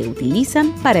que se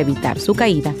utilizan para evitar su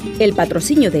caída. El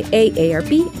patrocinio de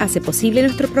AARP hace posible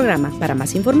nuestro programa. Para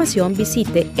más información,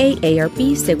 visite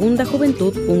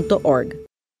aarpsegundajuventud.org.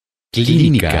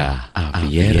 Clínica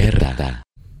Abierta.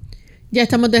 Ya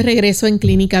estamos de regreso en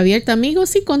Clínica Abierta,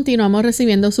 amigos, y continuamos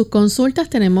recibiendo sus consultas.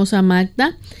 Tenemos a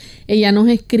Magda. Ella nos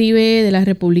escribe de la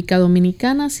República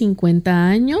Dominicana, 50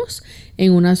 años.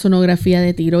 En una sonografía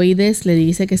de tiroides le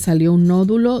dice que salió un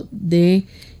nódulo de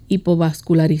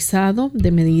hipovascularizado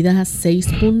de medidas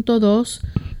 6.2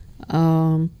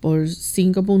 por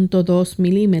 5.2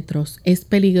 milímetros. ¿Es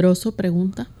peligroso?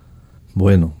 Pregunta.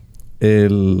 Bueno,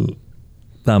 el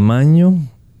tamaño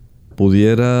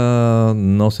pudiera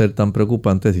no ser tan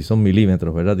preocupante si son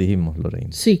milímetros, ¿verdad? Dijimos,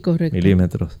 Lorraine. Sí, correcto.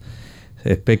 Milímetros.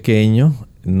 Es pequeño,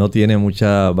 no tiene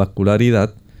mucha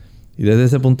vascularidad y desde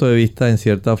ese punto de vista, en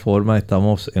cierta forma,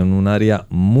 estamos en un área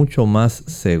mucho más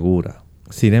segura.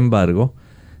 Sin embargo,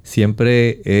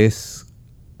 siempre es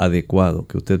adecuado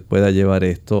que usted pueda llevar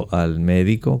esto al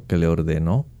médico que le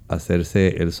ordenó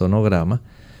hacerse el sonograma,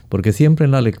 porque siempre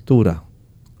en la lectura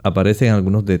aparecen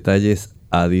algunos detalles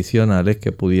adicionales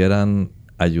que pudieran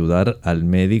ayudar al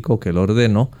médico que lo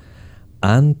ordenó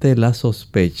ante la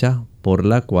sospecha por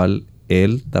la cual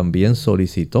él también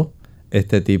solicitó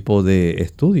este tipo de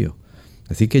estudio.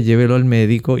 Así que llévelo al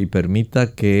médico y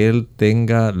permita que él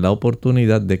tenga la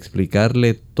oportunidad de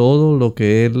explicarle todo lo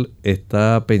que él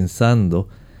está pensando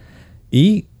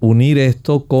y unir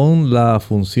esto con la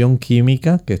función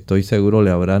química que estoy seguro le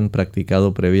habrán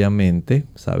practicado previamente,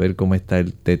 saber cómo está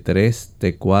el T3,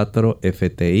 T4,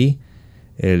 FTI,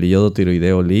 el iodo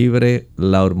tiroideo libre,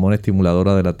 la hormona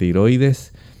estimuladora de la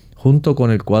tiroides, junto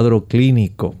con el cuadro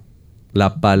clínico,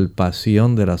 la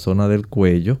palpación de la zona del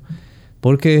cuello,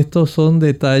 porque estos son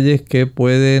detalles que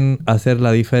pueden hacer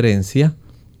la diferencia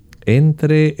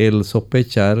entre el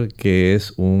sospechar que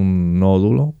es un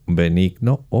nódulo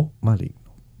benigno o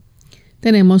maligno.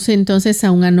 Tenemos entonces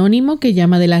a un anónimo que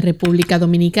llama de la República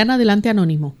Dominicana. Adelante,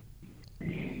 anónimo.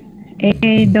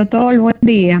 Doctor, buen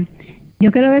día.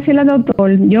 Yo quiero decirle al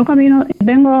doctor, yo camino,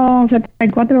 tengo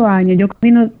 74 años, yo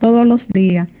camino todos los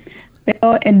días,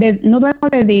 pero no duermo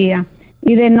de día.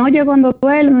 Y de noche cuando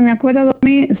duermo, me acuerdo de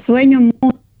dormir, sueño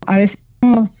mucho. A veces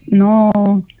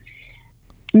no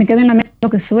me quedo en la mente lo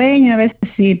que sueño, a veces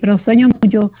sí, pero sueño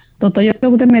mucho. Doctor, yo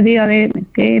creo que usted me diga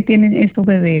qué tiene esto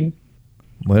que ver.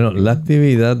 Bueno, la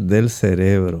actividad del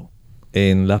cerebro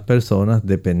en las personas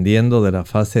dependiendo de la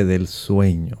fase del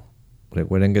sueño.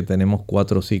 Recuerden que tenemos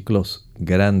 4 ciclos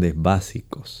grandes,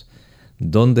 básicos,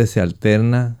 donde se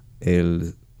alterna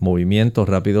el movimiento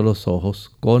rápido de los ojos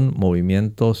con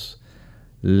movimientos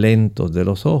lentos de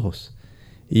los ojos.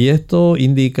 Y esto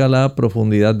indica la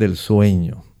profundidad del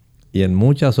sueño. Y en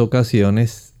muchas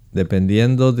ocasiones,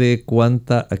 dependiendo de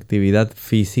cuánta actividad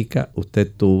física usted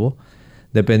tuvo,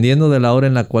 dependiendo de la hora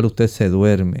en la cual usted se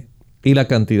duerme y la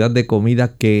cantidad de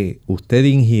comida que usted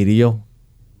ingirió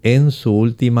en su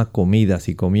última comida,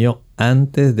 si comió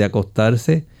antes de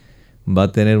acostarse, va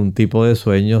a tener un tipo de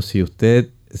sueño. Si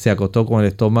usted se acostó con el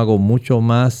estómago mucho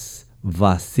más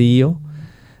vacío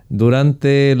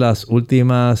durante las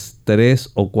últimas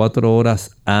 3 o 4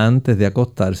 horas antes de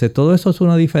acostarse, todo eso es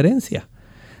una diferencia.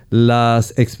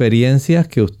 Las experiencias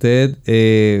que usted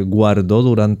guardó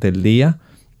durante el día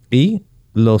y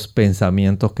los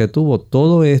pensamientos que tuvo,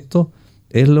 todo esto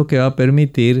es lo que va a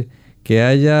permitir que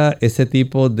haya ese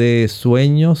tipo de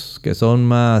sueños que son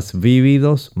más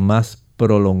vívidos, más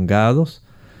prolongados,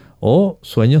 o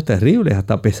sueños terribles,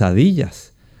 hasta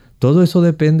pesadillas. Todo eso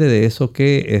depende de eso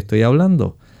que estoy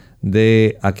hablando,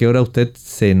 de a qué hora usted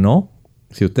cenó.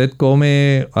 Si usted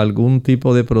come algún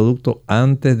tipo de producto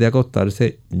antes de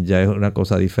acostarse, ya es una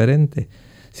cosa diferente.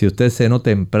 Si usted cenó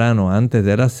temprano, antes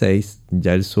de las 6,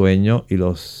 ya el sueño y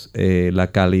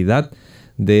la calidad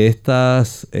de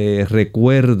estos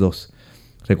recuerdos.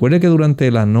 Recuerde que durante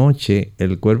la noche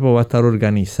el cuerpo va a estar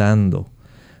organizando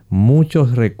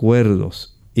muchos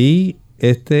recuerdos y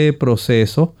este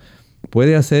proceso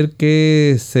puede hacer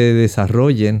que se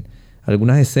desarrollen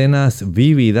algunas escenas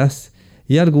vívidas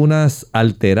y algunas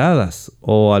alteradas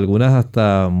o algunas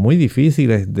hasta muy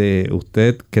difíciles de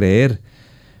usted creer.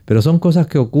 Pero son cosas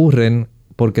que ocurren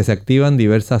porque se activan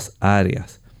diversas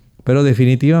áreas. Pero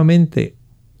definitivamente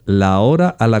la hora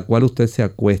a la cual usted se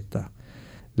acuesta,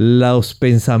 los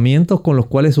pensamientos con los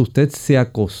cuales usted se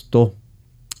acostó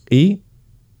y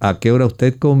a qué hora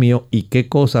usted comió y qué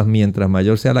cosas, mientras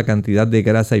mayor sea la cantidad de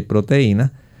grasa y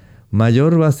proteína,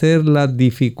 mayor va a ser la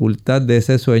dificultad de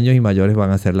ese sueño y mayores van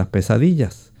a ser las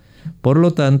pesadillas. Por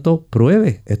lo tanto,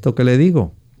 pruebe esto que le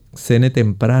digo. Cene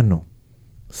temprano,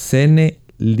 cene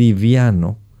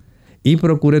liviano y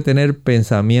procure tener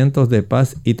pensamientos de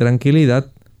paz y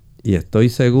tranquilidad. Y estoy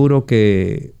seguro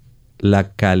que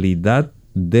la calidad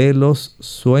de los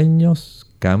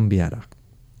sueños cambiará.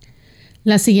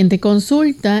 La siguiente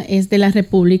consulta es de la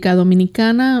República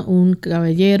Dominicana, un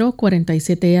caballero,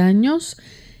 47 años,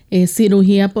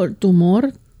 cirugía por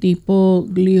tumor tipo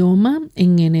glioma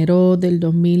en enero del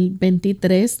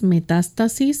 2023,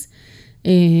 metástasis.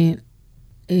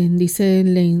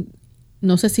 Dice,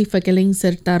 no sé si fue que le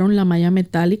insertaron la malla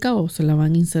metálica o se la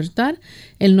van a insertar.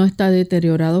 Él no está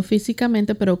deteriorado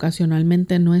físicamente, pero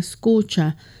ocasionalmente no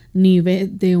escucha ni ve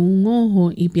de un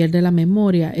ojo y pierde la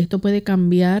memoria. ¿Esto puede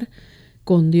cambiar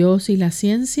con Dios y la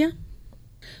ciencia?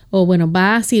 O bueno,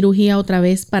 va a cirugía otra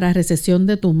vez para recesión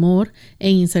de tumor e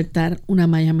insertar una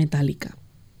malla metálica.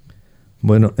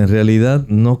 Bueno, en realidad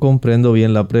no comprendo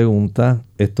bien la pregunta.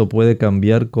 Esto puede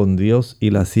cambiar con Dios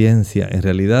y la ciencia. En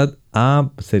realidad,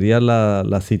 sería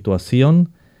la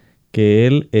situación que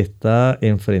él está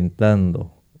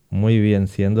enfrentando. Muy bien,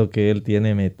 siendo que él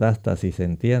tiene metástasis,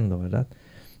 entiendo, ¿verdad?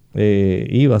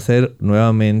 Y va a ser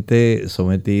nuevamente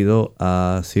sometido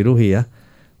a cirugía.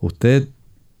 Usted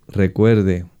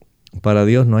recuerde, para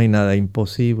Dios no hay nada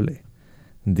imposible.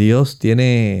 Dios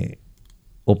tiene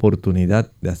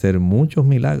oportunidad de hacer muchos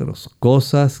milagros,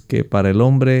 cosas que para el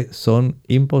hombre son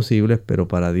imposibles, pero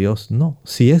para Dios no.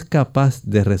 Si es capaz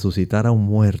de resucitar a un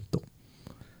muerto,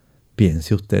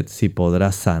 piense usted si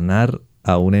podrá sanar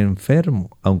a un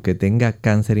enfermo, aunque tenga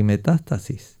cáncer y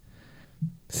metástasis.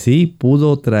 Sí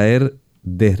pudo traer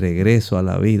de regreso a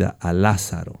la vida a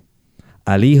Lázaro,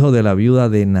 al hijo de la viuda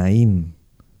de Naín.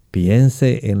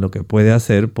 Piense en lo que puede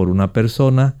hacer por una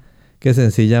persona que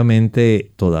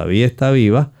sencillamente todavía está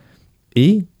viva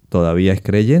y todavía es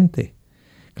creyente.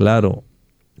 Claro,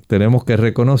 tenemos que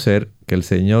reconocer que el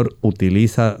Señor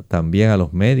utiliza también a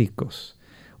los médicos,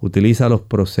 utiliza los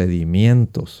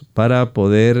procedimientos para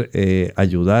poder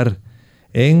ayudar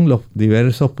en los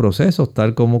diversos procesos,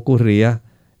 tal como ocurría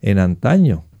en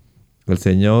antaño. El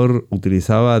Señor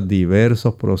utilizaba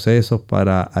diversos procesos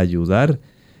para ayudar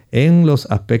en los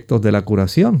aspectos de la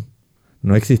curación.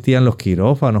 No existían los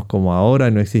quirófanos como ahora,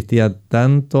 no existía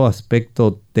tanto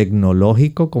aspecto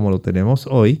tecnológico como lo tenemos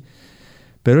hoy,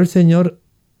 pero el Señor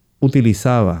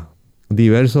utilizaba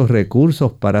diversos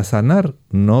recursos para sanar.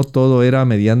 No todo era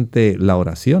mediante la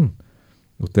oración.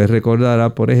 Usted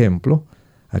recordará, por ejemplo,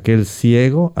 aquel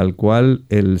ciego al cual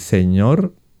el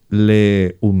Señor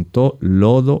le untó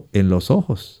lodo en los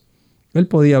ojos. Él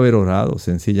podía haber orado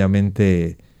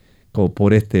sencillamente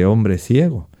por este hombre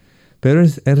ciego, pero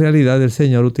en realidad el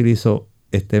Señor utilizó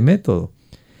este método.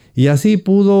 Y así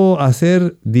pudo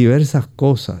hacer diversas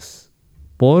cosas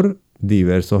por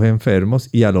diversos enfermos,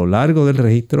 y a lo largo del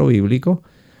registro bíblico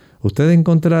usted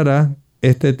encontrará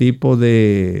este tipo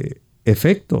de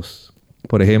efectos.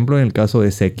 Por ejemplo, en el caso de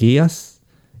Ezequías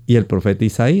y el profeta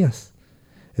Isaías.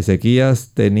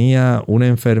 Ezequías tenía una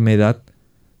enfermedad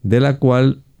de la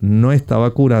cual no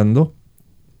estaba curando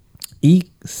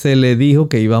y se le dijo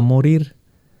que iba a morir.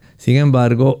 Sin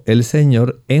embargo, el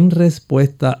Señor, en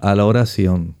respuesta a la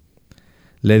oración,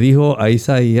 le dijo a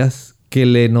Isaías que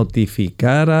le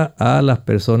notificara a las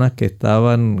personas que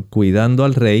estaban cuidando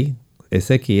al rey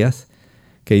Ezequías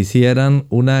que hicieran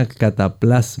una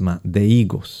cataplasma de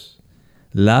higos.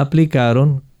 La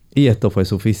aplicaron y esto fue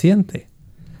suficiente.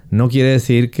 No quiere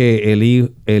decir que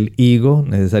el higo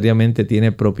necesariamente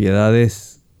tiene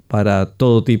propiedades para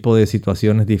todo tipo de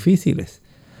situaciones difíciles.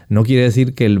 No quiere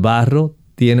decir que el barro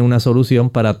tiene una solución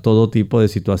para todo tipo de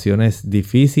situaciones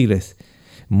difíciles,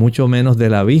 mucho menos de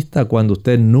la vista cuando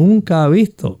usted nunca ha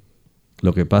visto.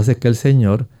 Lo que pasa es que el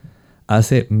Señor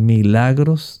hace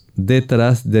milagros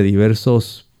detrás de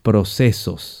diversos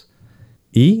procesos,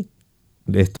 y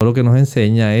esto lo que nos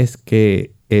enseña es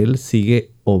que Él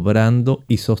sigue obrando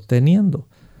y sosteniendo.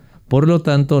 Por lo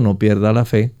tanto, no pierda la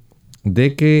fe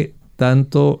de que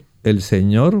tanto el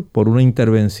Señor, por una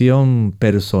intervención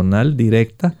personal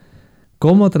directa,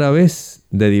 como a través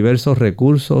de diversos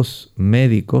recursos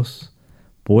médicos,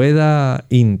 pueda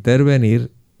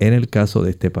intervenir en el caso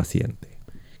de este paciente.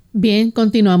 Bien,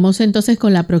 continuamos entonces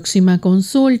con la próxima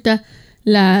consulta.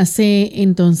 La hace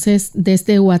entonces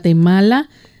desde Guatemala,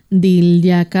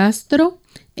 Dilya Castro.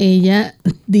 Ella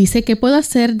dice: ¿qué puedo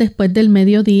hacer después del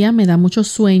mediodía? Me da mucho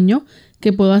sueño.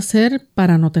 ¿Qué puedo hacer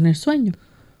para no tener sueño?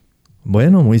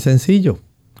 Bueno, muy sencillo.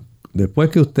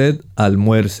 Después que usted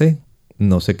almuerce,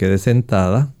 no se quede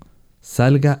sentada,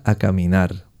 salga a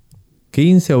caminar.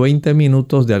 15 o 20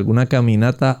 minutos de alguna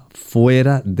caminata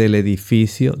fuera del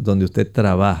edificio donde usted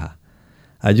trabaja.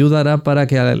 Ayudará para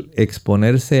que al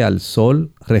exponerse al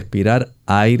sol, respirar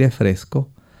aire fresco,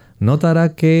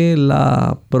 notará que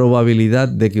la probabilidad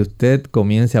de que usted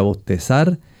comience a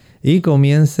bostezar y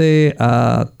comience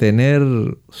a tener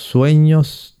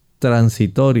sueños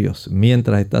transitorios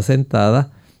mientras está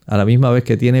sentada, a la misma vez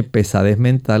que tiene pesadez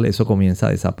mental, eso comienza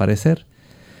a desaparecer.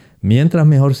 Mientras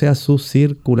mejor sea su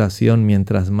circulación,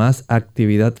 mientras más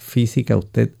actividad física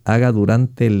usted haga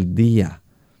durante el día,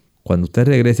 cuando usted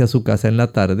regrese a su casa en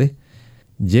la tarde,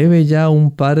 lleve ya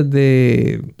un par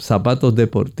de zapatos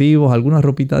deportivos, alguna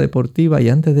ropita deportiva, y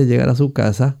antes de llegar a su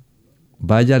casa,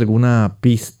 vaya a alguna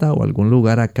pista o algún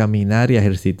lugar a caminar y a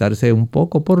ejercitarse un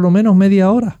poco, por lo menos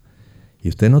media hora. Y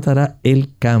usted notará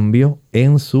el cambio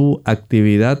en su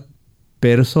actividad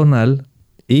personal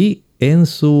y en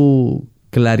su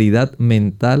claridad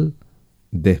mental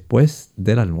después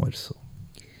del almuerzo.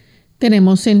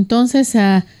 Tenemos entonces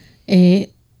a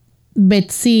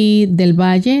Betsy del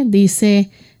Valle,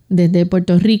 dice desde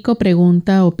Puerto Rico,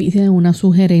 pregunta o pide una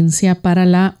sugerencia para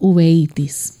la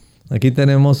uveitis. Aquí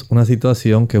tenemos una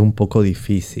situación que es un poco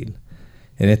difícil.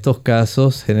 En estos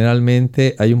casos,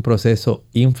 generalmente hay un proceso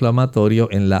inflamatorio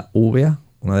en la uvea,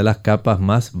 una de las capas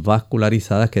más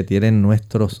vascularizadas que tienen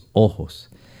nuestros ojos.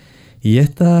 Y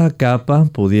esta capa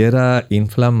pudiera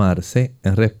inflamarse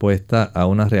en respuesta a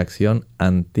una reacción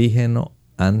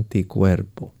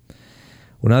antígeno-anticuerpo.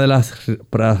 Una de las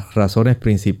razones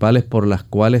principales por las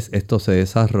cuales esto se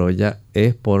desarrolla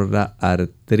es por la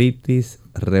artritis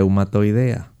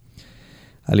reumatoidea,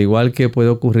 al igual que puede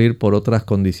ocurrir por otras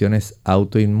condiciones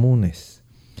autoinmunes.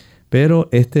 Pero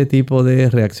este tipo de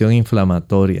reacción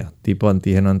inflamatoria, tipo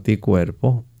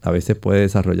antígeno-anticuerpo, a veces puede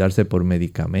desarrollarse por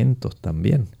medicamentos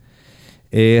también.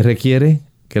 Requiere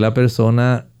que la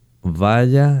persona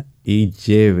vaya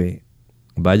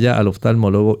al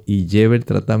oftalmólogo y lleve el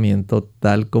tratamiento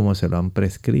tal como se lo han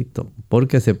prescrito,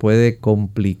 porque se puede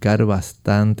complicar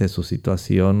bastante su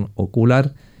situación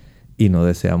ocular y no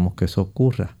deseamos que eso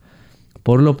ocurra.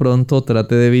 Por lo pronto,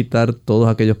 trate de evitar todos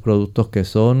aquellos productos que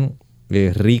son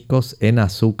ricos en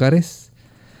azúcares,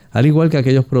 al igual que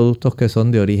aquellos productos que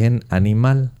son de origen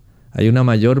animal. Hay una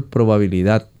mayor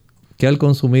probabilidad que al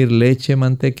consumir leche,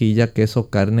 mantequilla,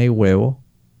 queso, carne y huevo,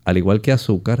 al igual que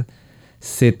azúcar,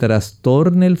 se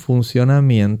trastorne el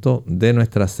funcionamiento de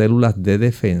nuestras células de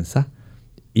defensa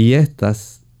y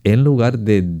estas, en lugar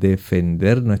de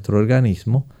defender nuestro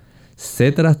organismo,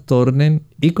 se trastornen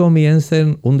y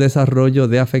comiencen un desarrollo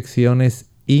de afecciones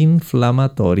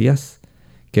inflamatorias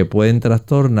que pueden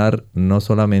trastornar no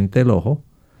solamente el ojo,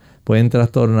 pueden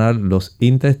trastornar los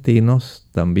intestinos,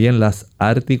 también las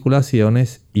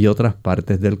articulaciones y otras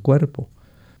partes del cuerpo.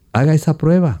 Haga esa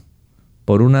prueba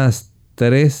por unas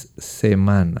 3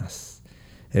 semanas.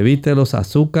 Evite los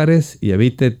azúcares y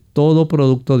evite todo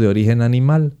producto de origen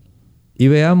animal. Y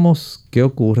veamos qué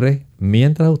ocurre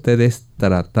mientras usted es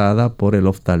tratada por el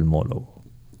oftalmólogo.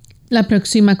 La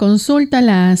próxima consulta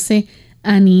la hace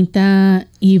Anita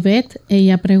Yvette.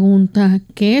 Ella pregunta,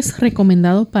 ¿qué es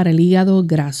recomendado para el hígado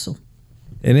graso?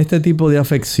 En este tipo de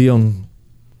afección,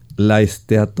 la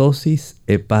esteatosis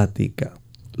hepática,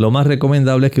 lo más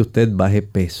recomendable es que usted baje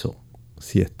peso.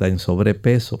 Si está en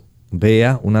sobrepeso,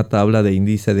 vea una tabla de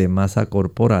índice de masa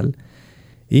corporal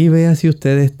y vea si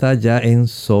usted está ya en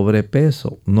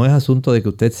sobrepeso. No es asunto de que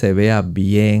usted se vea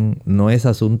bien, no es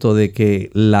asunto de que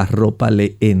la ropa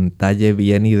le entalle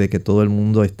bien y de que todo el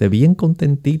mundo esté bien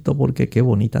contentito porque qué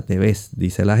bonita te ves,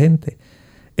 dice la gente.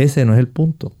 Ese no es el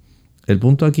punto. El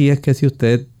punto aquí es que si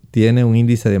usted tiene un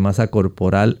índice de masa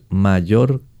corporal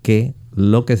mayor que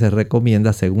lo que se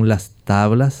recomienda según las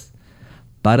tablas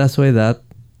para su edad,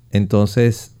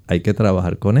 entonces hay que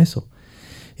trabajar con eso.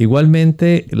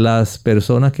 Igualmente, las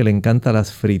personas que le encantan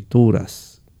las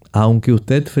frituras, aunque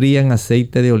usted fría en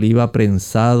aceite de oliva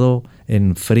prensado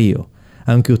en frío,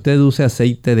 aunque usted use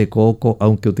aceite de coco,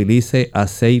 aunque utilice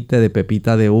aceite de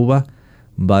pepita de uva,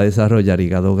 va a desarrollar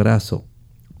hígado graso.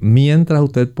 Mientras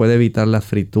usted puede evitar las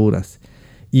frituras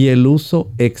y el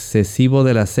uso excesivo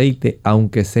del aceite,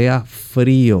 aunque sea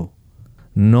frío,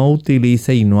 no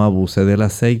utilice y no abuse del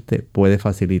aceite, puede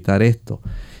facilitar esto.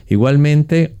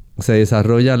 Igualmente, se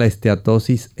desarrolla la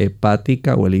esteatosis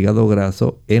hepática o el hígado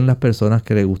graso en las personas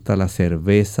que les gusta la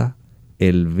cerveza,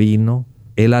 el vino,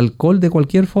 el alcohol de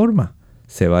cualquier forma.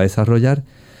 Se va a desarrollar.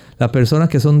 Las personas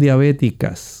que son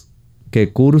diabéticas,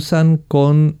 que cursan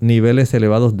con niveles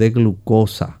elevados de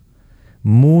glucosa,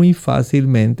 muy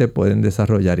fácilmente pueden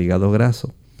desarrollar hígado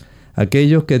graso.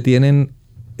 Aquellos que tienen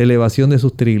elevación de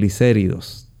sus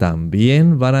triglicéridos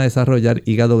también van a desarrollar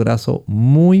hígado graso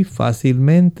muy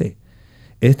fácilmente.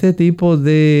 este tipo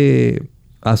de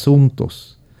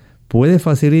asuntos puede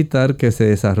facilitar que se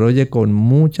desarrolle con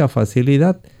mucha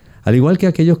facilidad, al igual que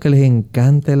aquellos que les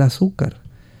encanta el azúcar.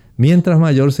 Mientras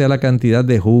mayor sea la cantidad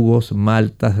de jugos,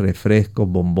 maltas, refrescos,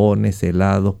 bombones,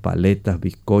 helados, paletas,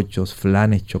 bizcochos,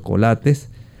 flanes, chocolates,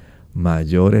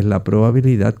 mayor es la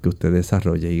probabilidad que usted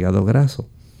desarrolle hígado graso.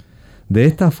 De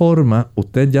esta forma,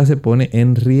 usted ya se pone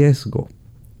en riesgo,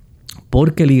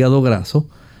 porque el hígado graso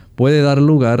puede dar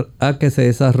lugar a que se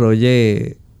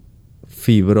desarrolle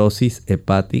fibrosis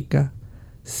hepática,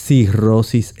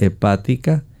 cirrosis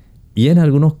hepática y en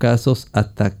algunos casos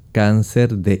hasta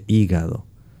cáncer de hígado.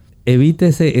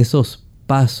 Evítese esos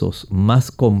pasos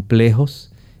más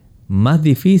complejos, más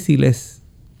difíciles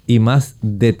y más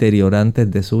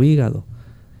deteriorantes de su hígado.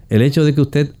 El hecho de que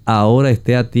usted ahora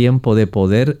esté a tiempo de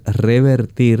poder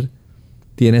revertir,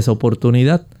 tiene esa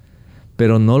oportunidad,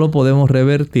 pero no lo podemos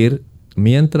revertir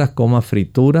mientras coma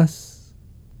frituras,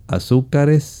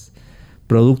 azúcares,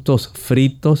 productos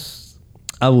fritos,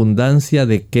 abundancia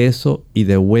de queso y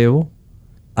de huevo,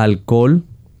 alcohol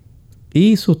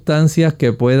y sustancias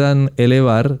que puedan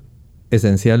elevar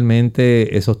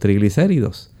esencialmente esos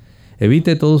triglicéridos.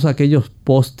 Evite todos aquellos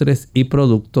postres y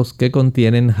productos que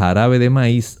contienen jarabe de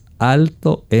maíz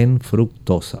alto en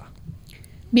fructosa.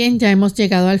 Bien, ya hemos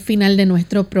llegado al final de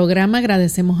nuestro programa.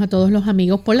 Agradecemos a todos los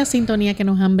amigos por la sintonía que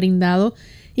nos han brindado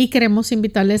y queremos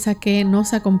invitarles a que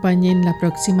nos acompañen la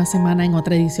próxima semana en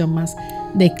otra edición más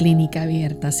de Clínica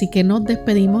Abierta. Así que nos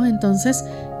despedimos entonces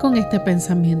con este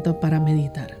pensamiento para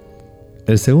meditar.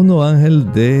 El segundo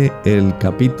ángel del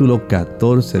capítulo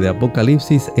 14 de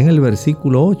Apocalipsis en el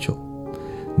versículo 8.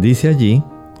 Dice allí,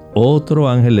 otro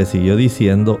ángel le siguió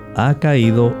diciendo, ha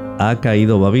caído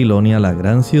Babilonia, la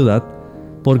gran ciudad,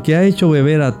 porque ha hecho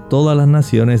beber a todas las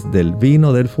naciones del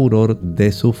vino del furor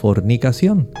de su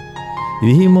fornicación. Y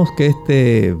dijimos que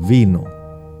este vino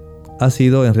ha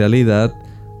sido en realidad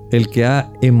el que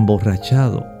ha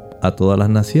emborrachado a todas las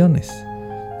naciones.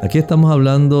 Aquí estamos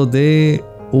hablando de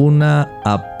una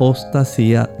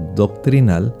apostasía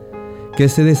doctrinal que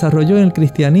se desarrolló en el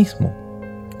cristianismo.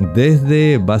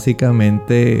 Desde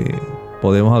básicamente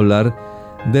podemos hablar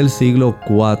del siglo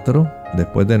IV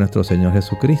después de nuestro Señor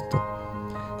Jesucristo.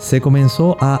 Se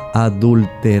comenzó a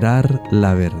adulterar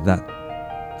la verdad,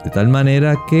 de tal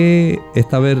manera que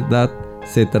esta verdad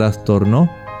se trastornó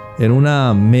en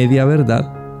una media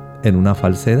verdad, en una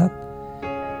falsedad.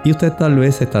 Y usted tal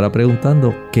vez se estará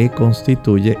preguntando, ¿qué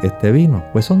constituye este vino?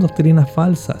 Pues son doctrinas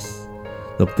falsas,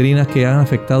 doctrinas que han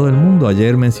afectado el mundo.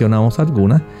 Ayer mencionamos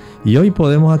algunas y hoy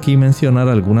podemos aquí mencionar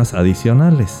algunas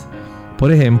adicionales.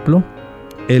 Por ejemplo,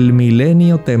 el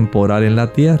milenio temporal en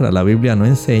la tierra. La Biblia no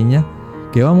enseña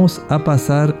que vamos a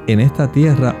pasar en esta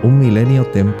tierra un milenio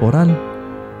temporal.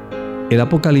 El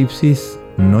Apocalipsis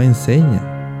no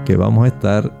enseña que vamos a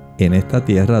estar en esta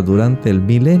tierra durante el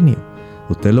milenio.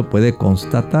 Usted lo puede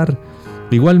constatar.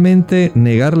 Igualmente,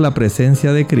 negar la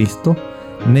presencia de Cristo,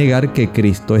 negar que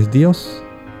Cristo es Dios.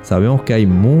 Sabemos que hay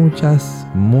muchas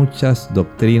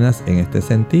doctrinas en este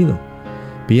sentido.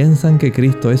 Piensan que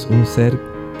Cristo es un ser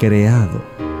creado.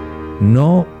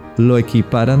 No lo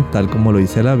equiparan tal como lo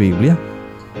dice la Biblia,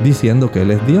 diciendo que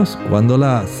Él es Dios, cuando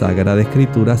la Sagrada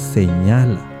Escritura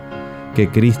señala que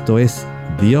Cristo es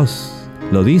Dios.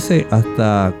 Lo dice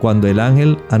hasta cuando el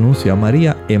ángel anunció a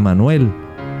María, Emmanuel,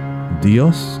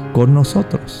 Dios con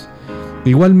nosotros.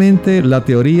 Igualmente, la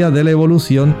teoría de la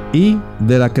evolución y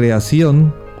de la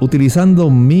creación utilizando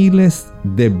miles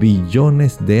de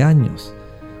billones de años.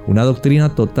 Una doctrina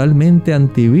totalmente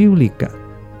antibíblica.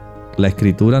 La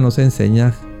Escritura nos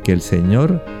enseña que el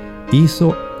Señor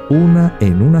hizo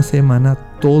en una semana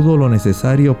todo lo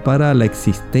necesario para la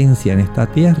existencia en esta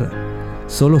tierra.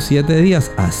 Solo 7 días,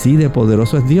 así de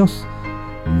poderoso es Dios.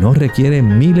 No requiere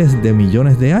miles de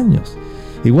millones de años.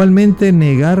 Igualmente,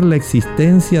 negar la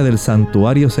existencia del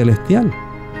santuario celestial.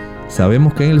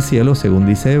 Sabemos que en el cielo, según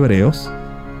dice Hebreos,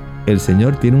 el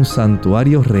Señor tiene un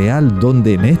santuario real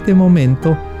donde en este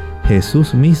momento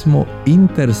Jesús mismo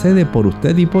intercede por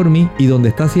usted y por mí y donde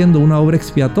está haciendo una obra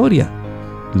expiatoria.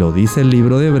 Lo dice el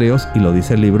libro de Hebreos y lo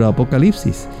dice el libro de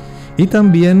Apocalipsis. Y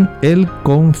también el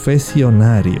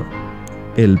confesionario,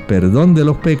 el perdón de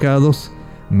los pecados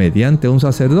mediante un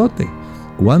sacerdote.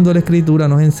 Cuando la Escritura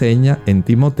nos enseña en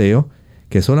Timoteo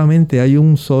que solamente hay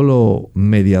un solo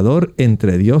mediador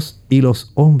entre Dios y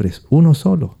los hombres, uno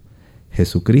solo,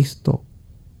 Jesucristo,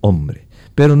 hombre.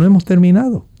 Pero no hemos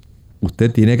terminado.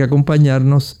 Usted tiene que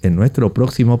acompañarnos en nuestro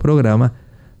próximo programa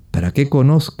para que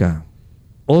conozca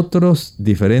otros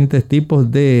diferentes tipos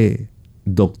de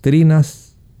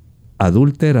doctrinas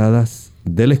adulteradas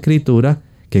de la Escritura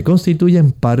que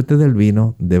constituyen parte del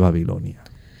vino de Babilonia.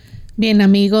 Bien,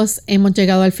 amigos, hemos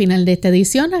llegado al final de esta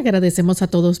edición. Agradecemos a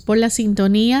todos por la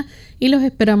sintonía y los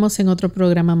esperamos en otro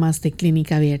programa más de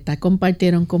Clínica Abierta.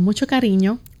 Compartieron con mucho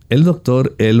cariño el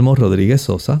doctor Elmo Rodríguez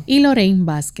Sosa y Lorraine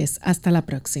Vázquez. Hasta la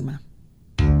próxima.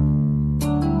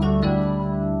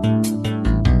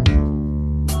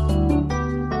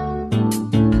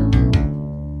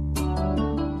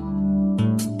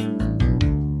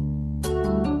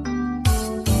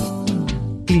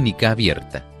 Clínica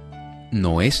Abierta.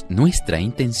 No es nuestra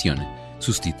intención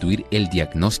sustituir el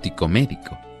diagnóstico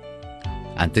médico.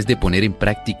 Antes de poner en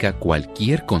práctica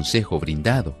cualquier consejo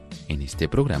brindado en este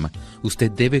programa, usted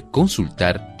debe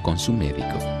consultar con su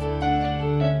médico.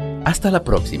 Hasta la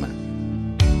próxima.